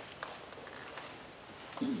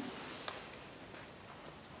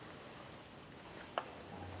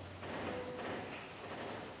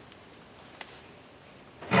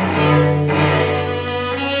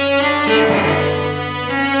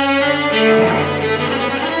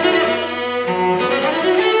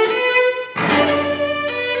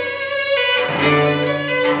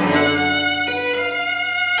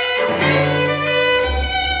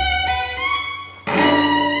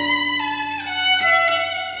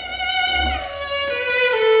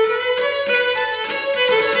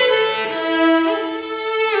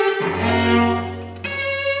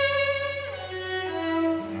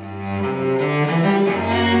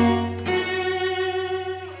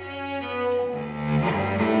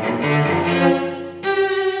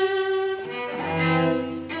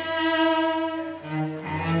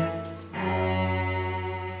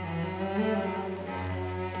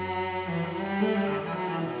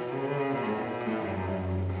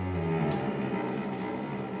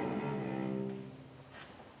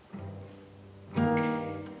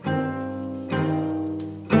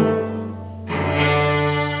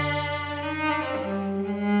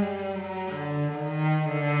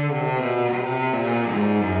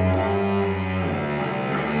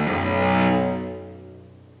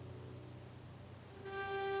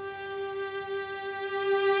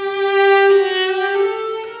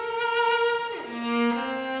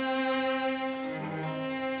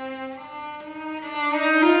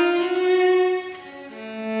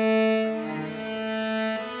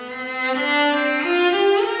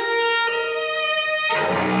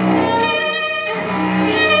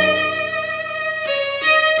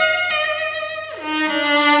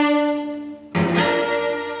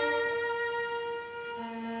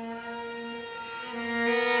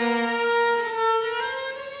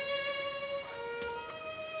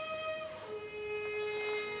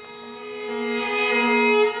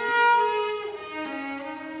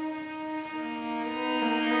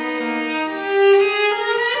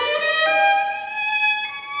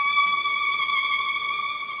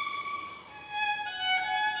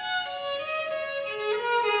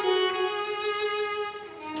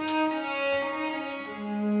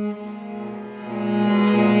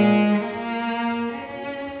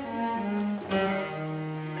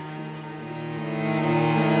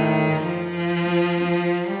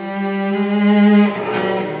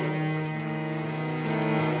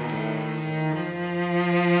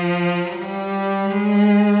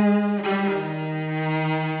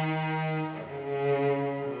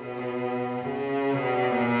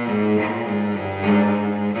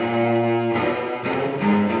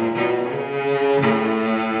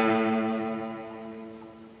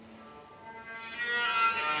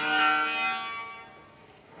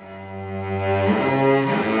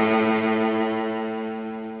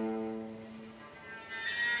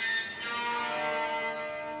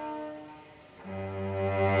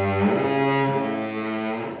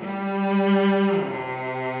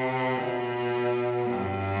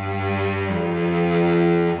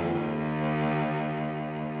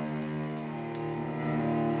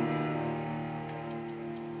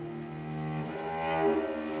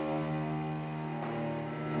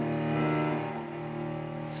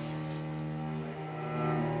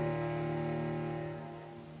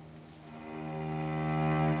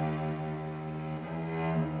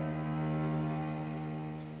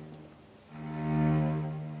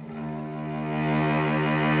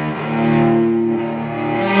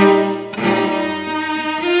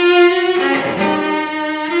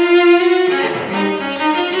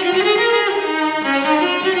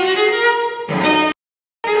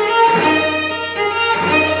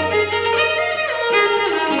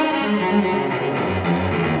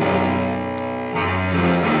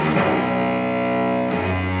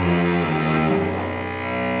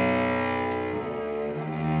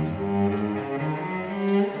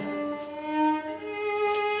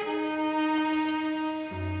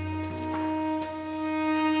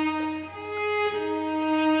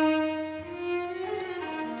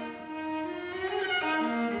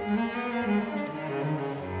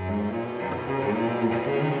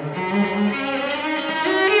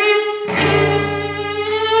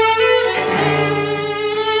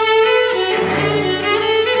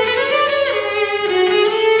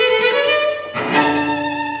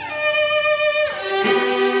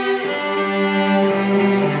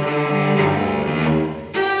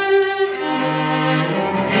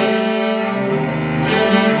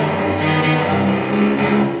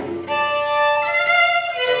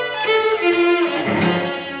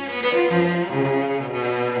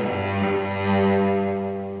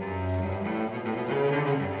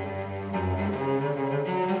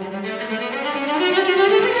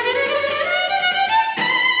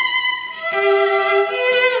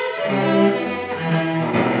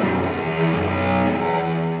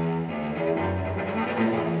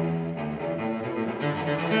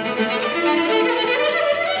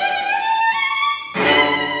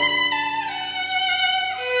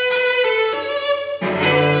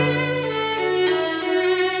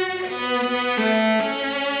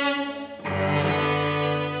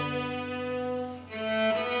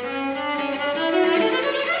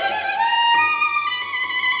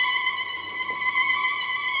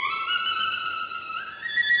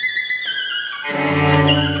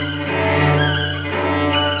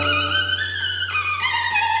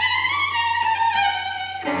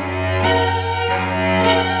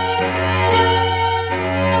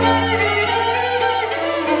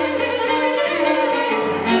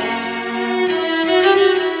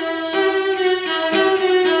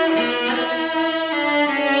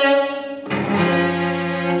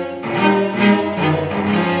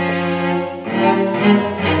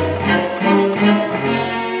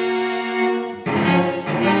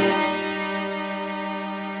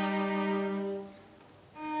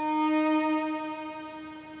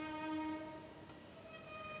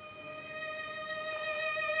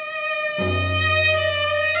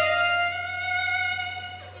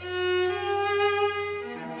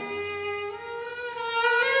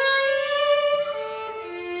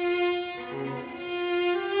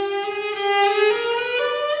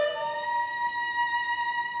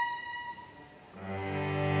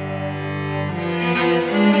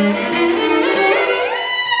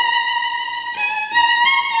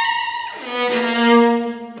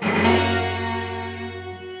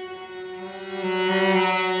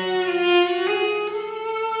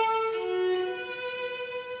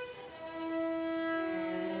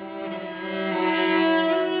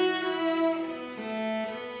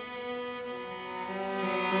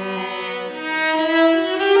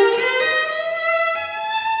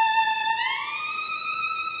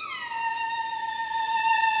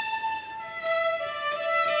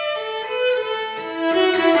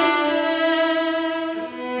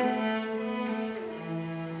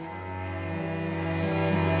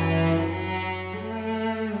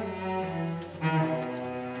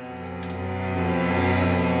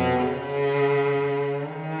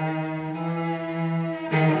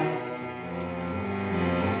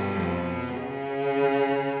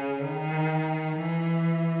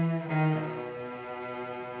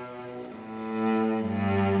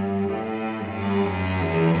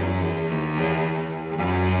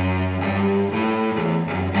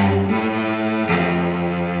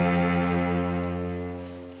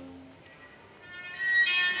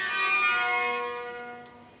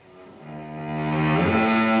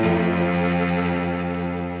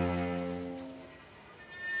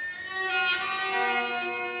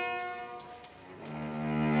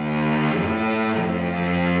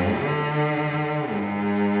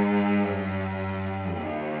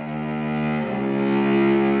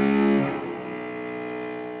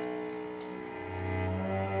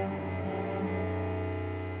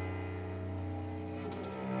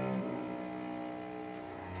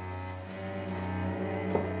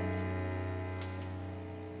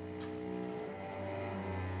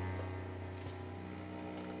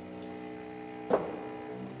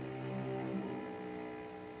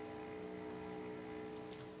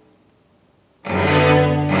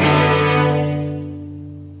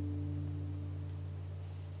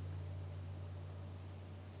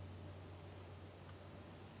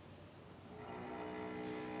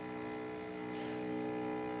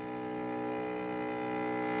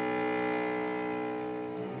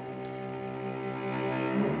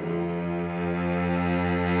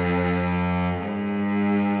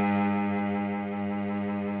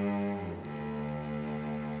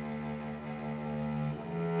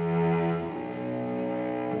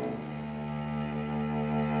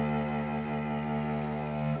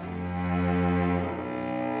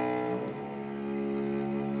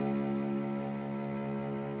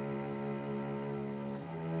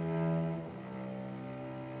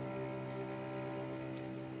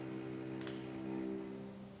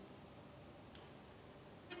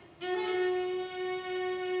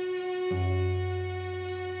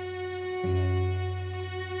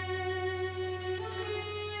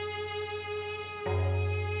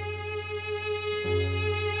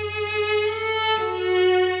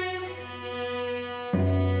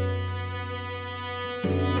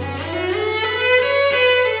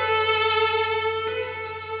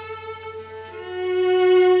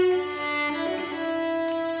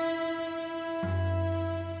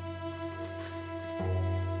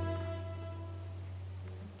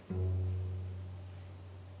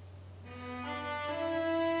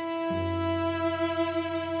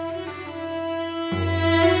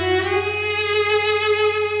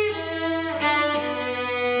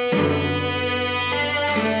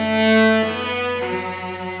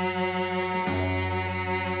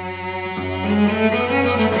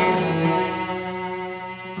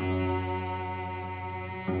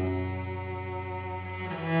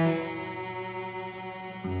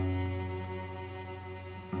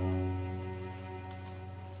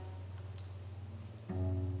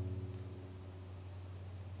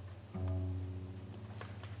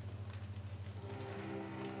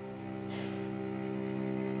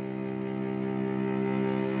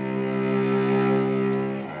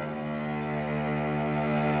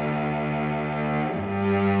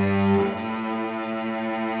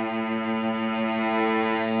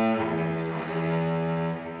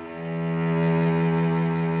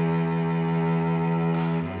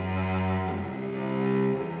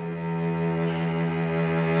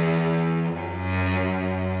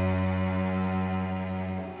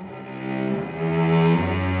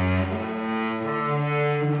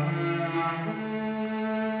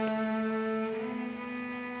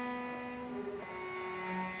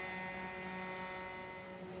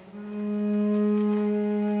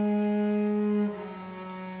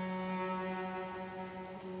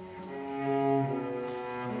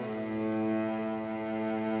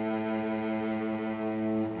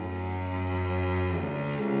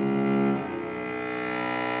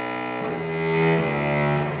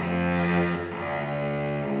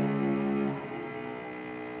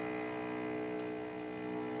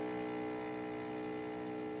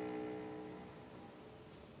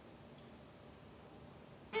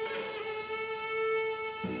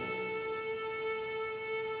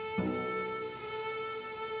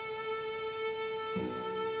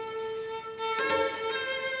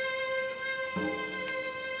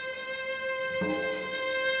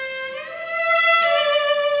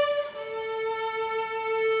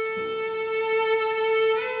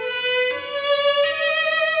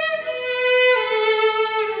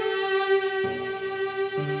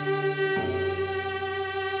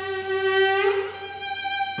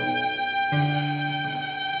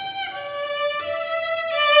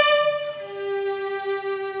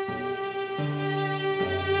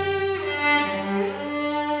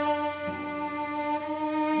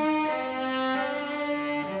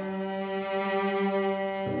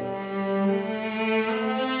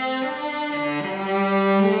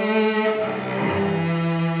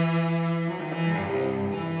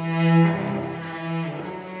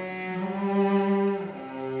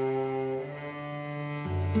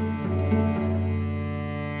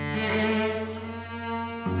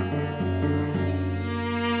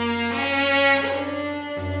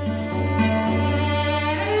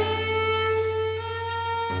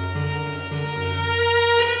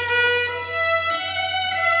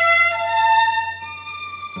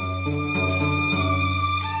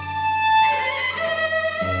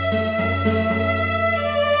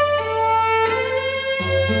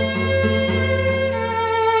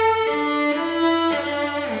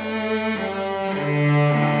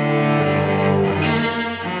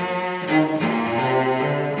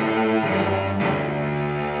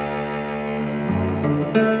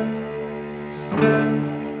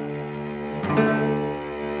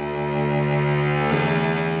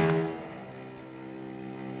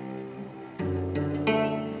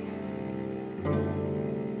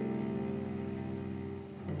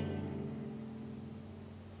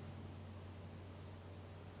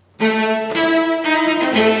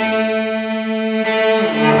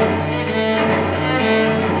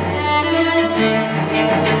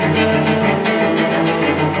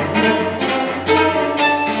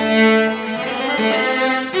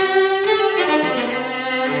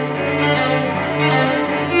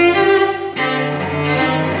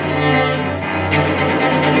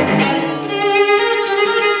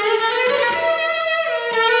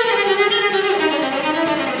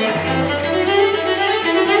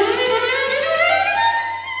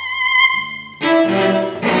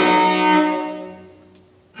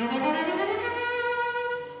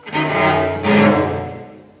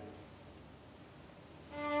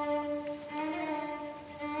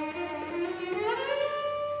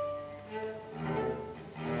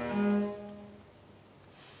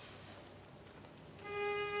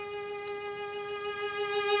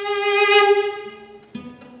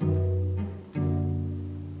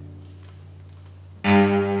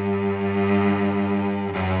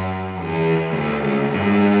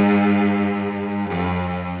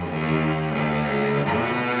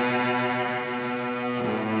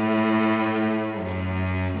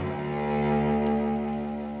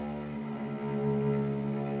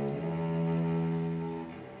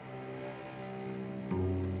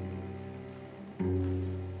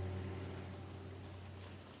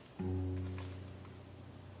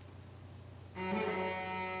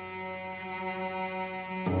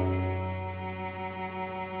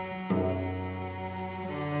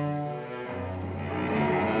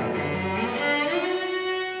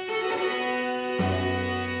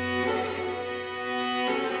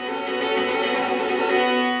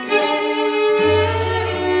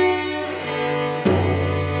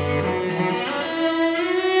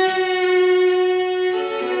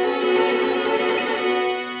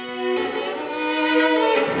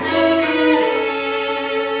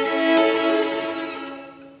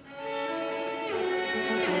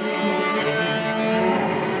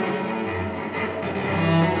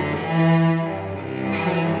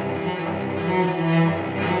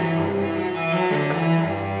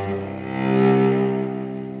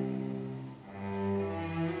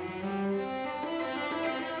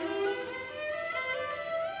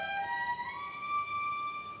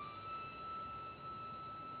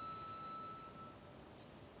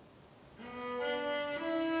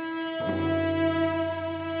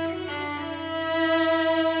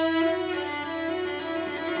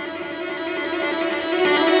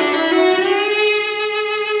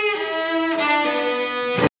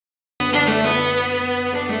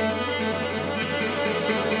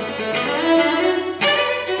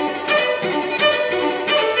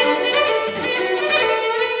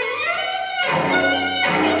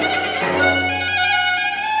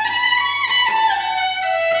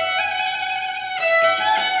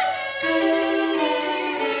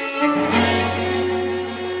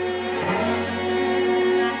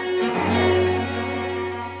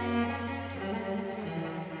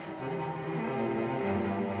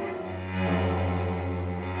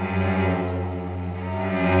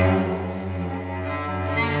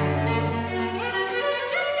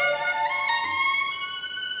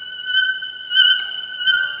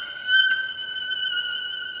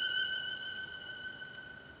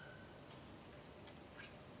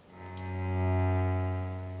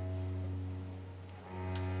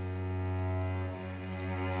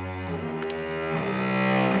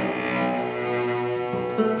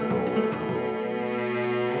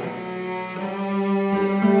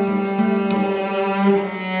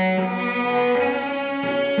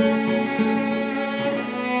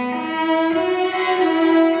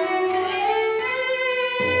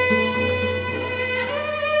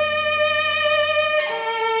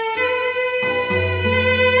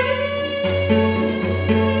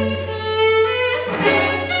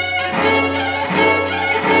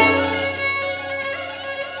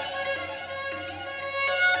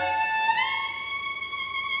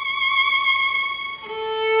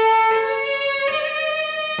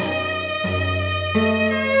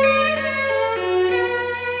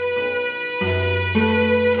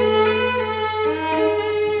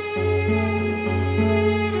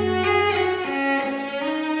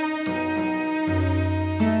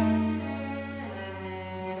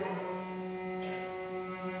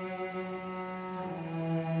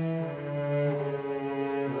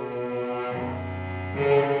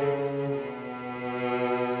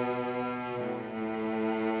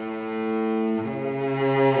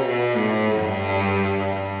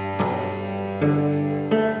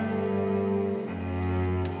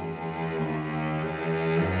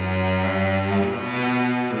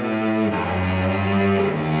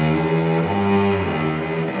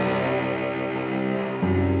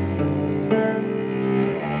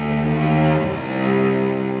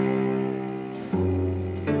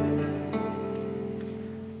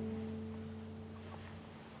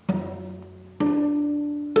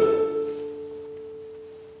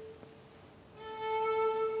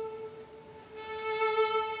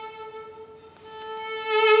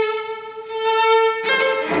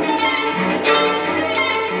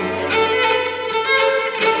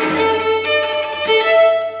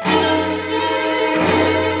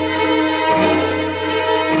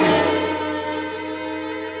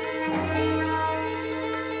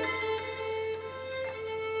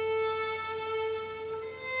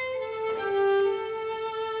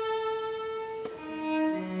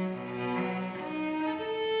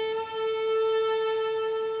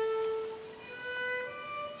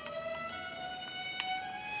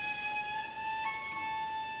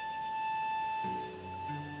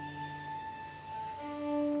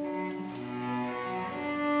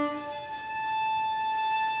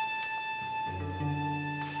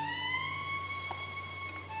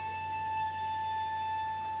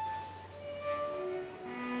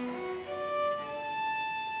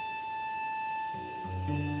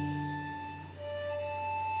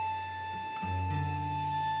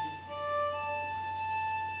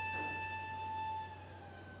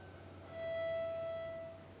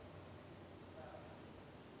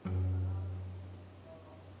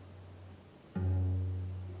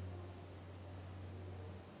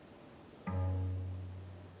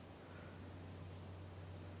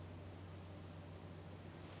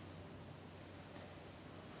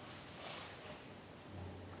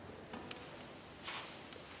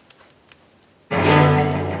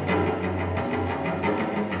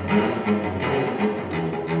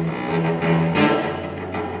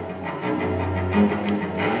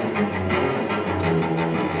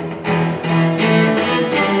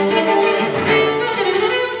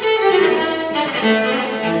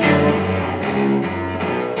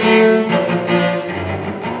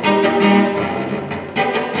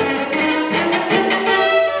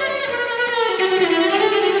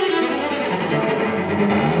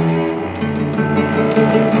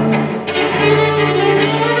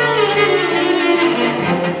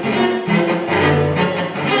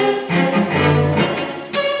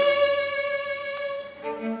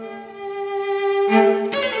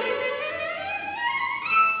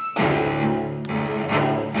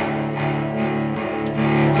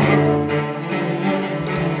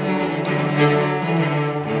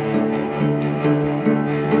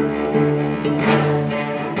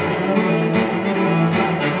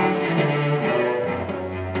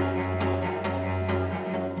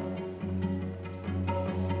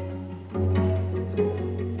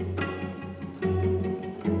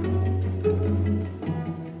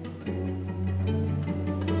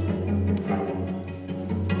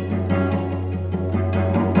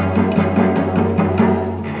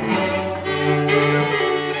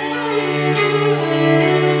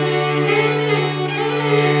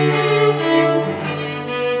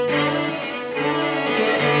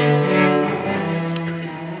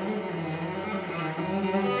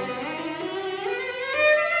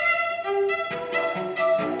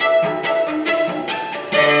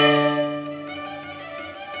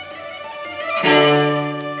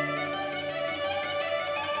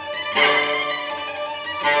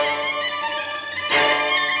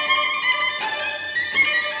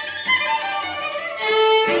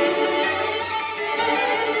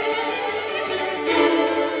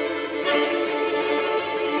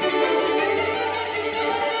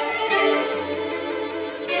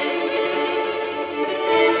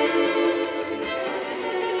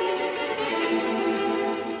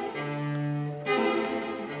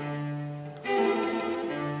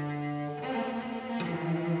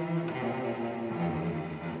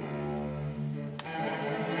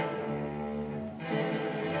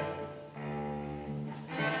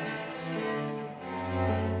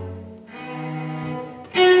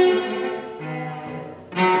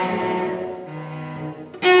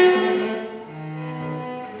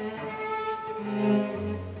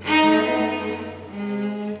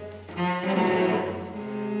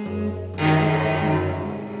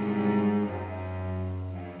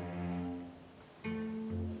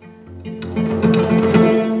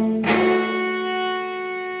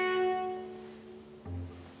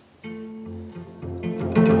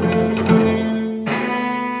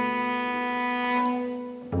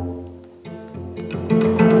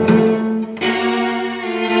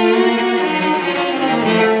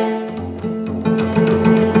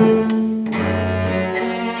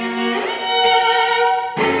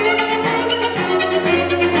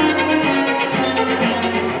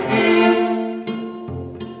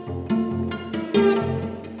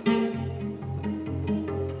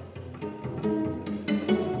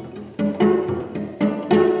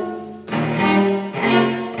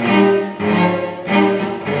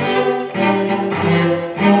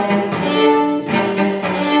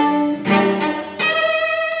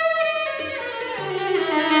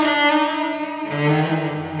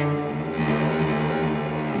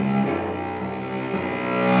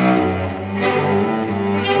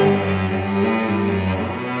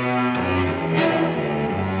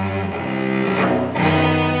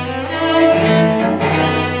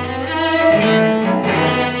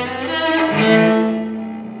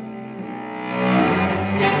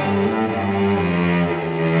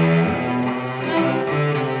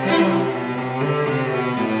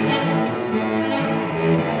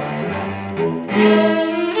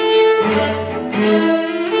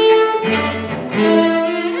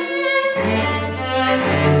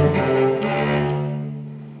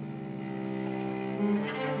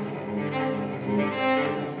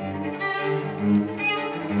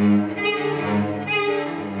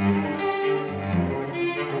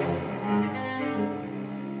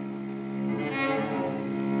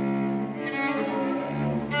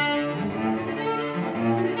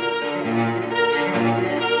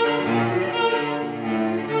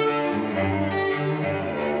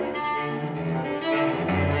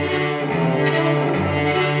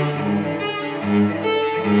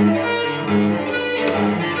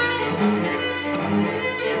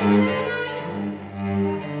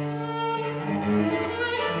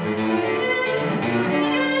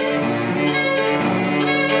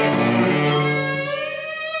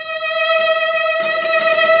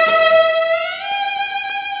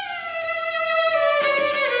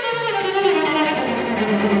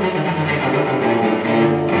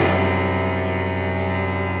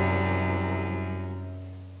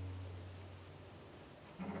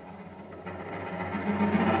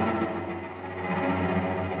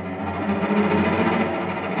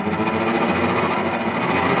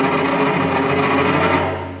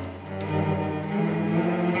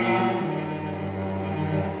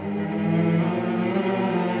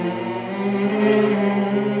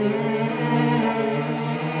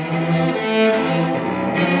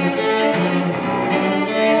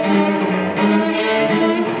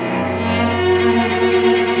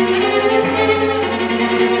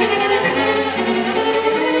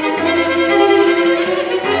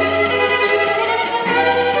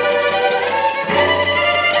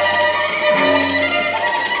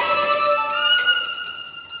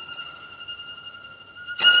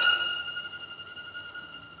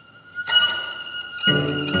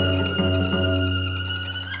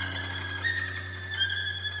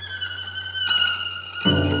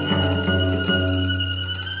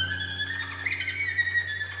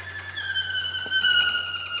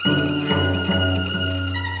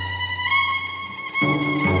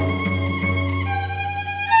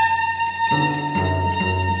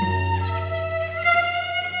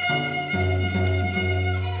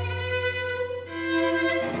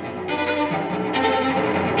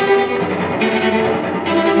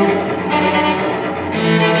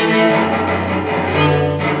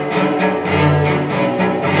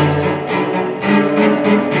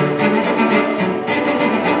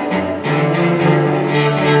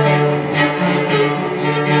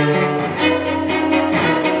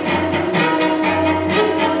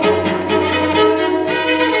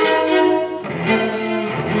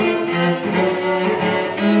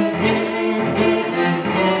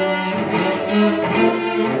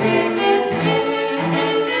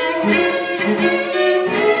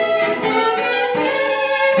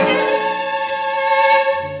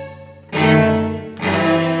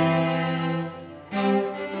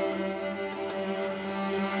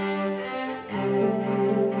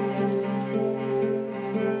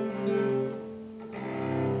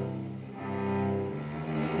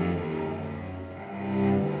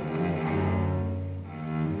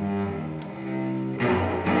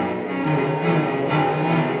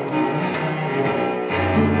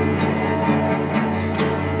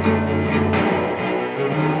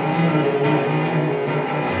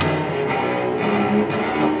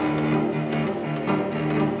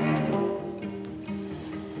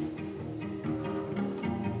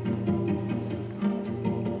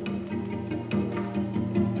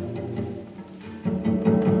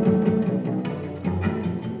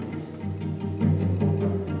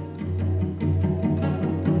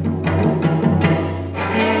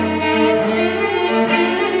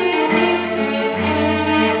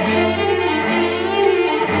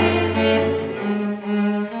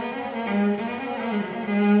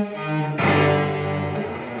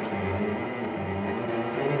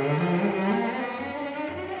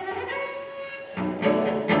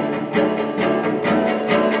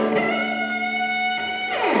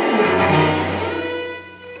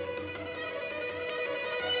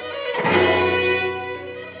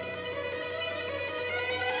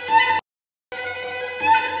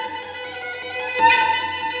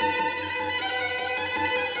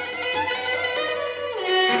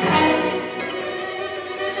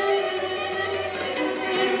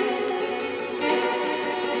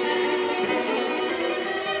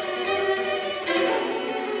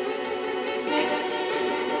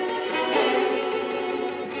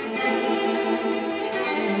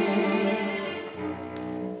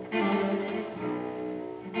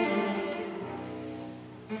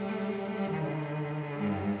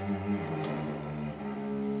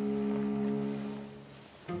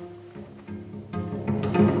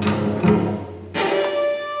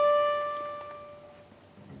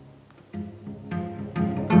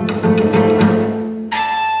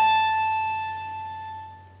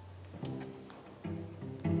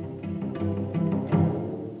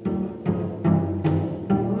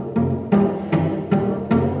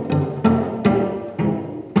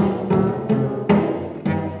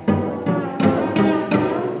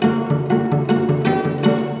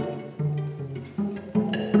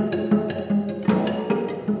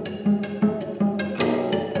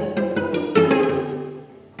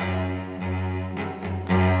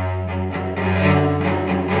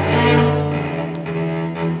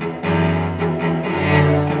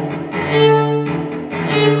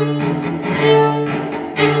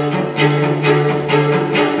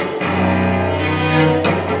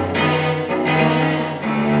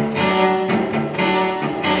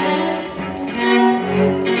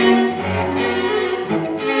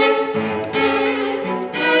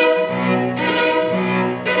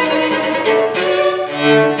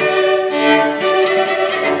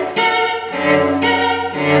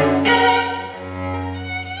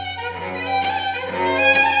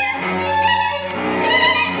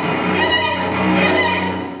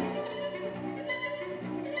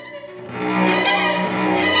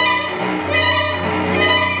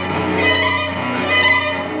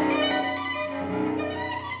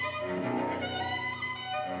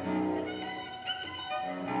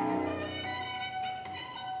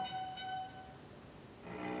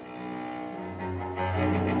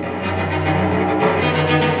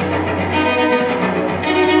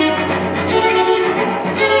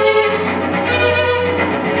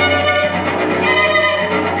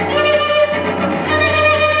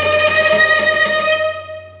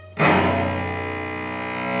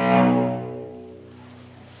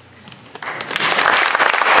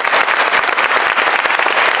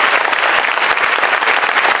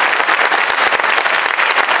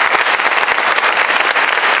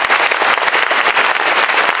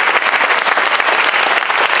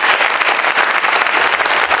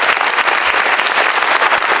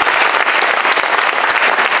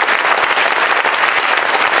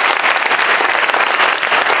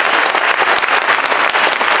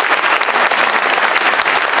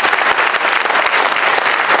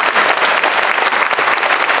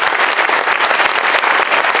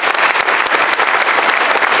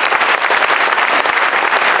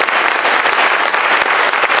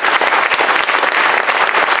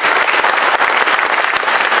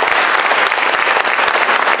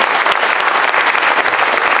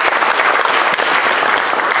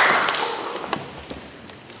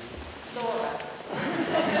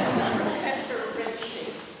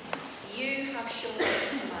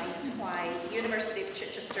 of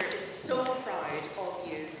Chichester is so proud of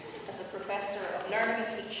you as a Professor of Learning and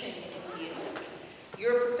Teaching in Music.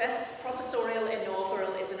 Your professorial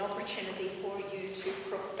inaugural is an opportunity for you to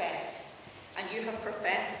profess, and you have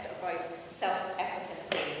professed about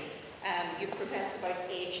self-efficacy, you've professed about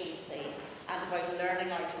agency, and about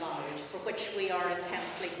learning out loud, for which we are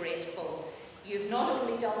intensely grateful. You've not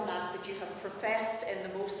only done that, but you have professed in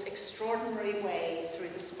the most extraordinary way through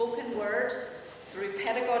the spoken word, through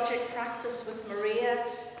pedagogic practice with Maria,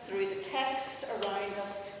 through the text around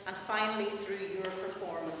us, and finally through your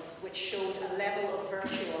performance, which showed a level of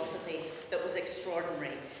virtuosity that was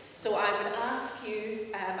extraordinary. So I would ask you,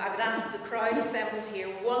 I would ask the crowd assembled here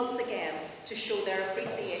once again to show their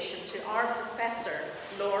appreciation to our Professor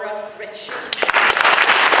Laura Ritchie.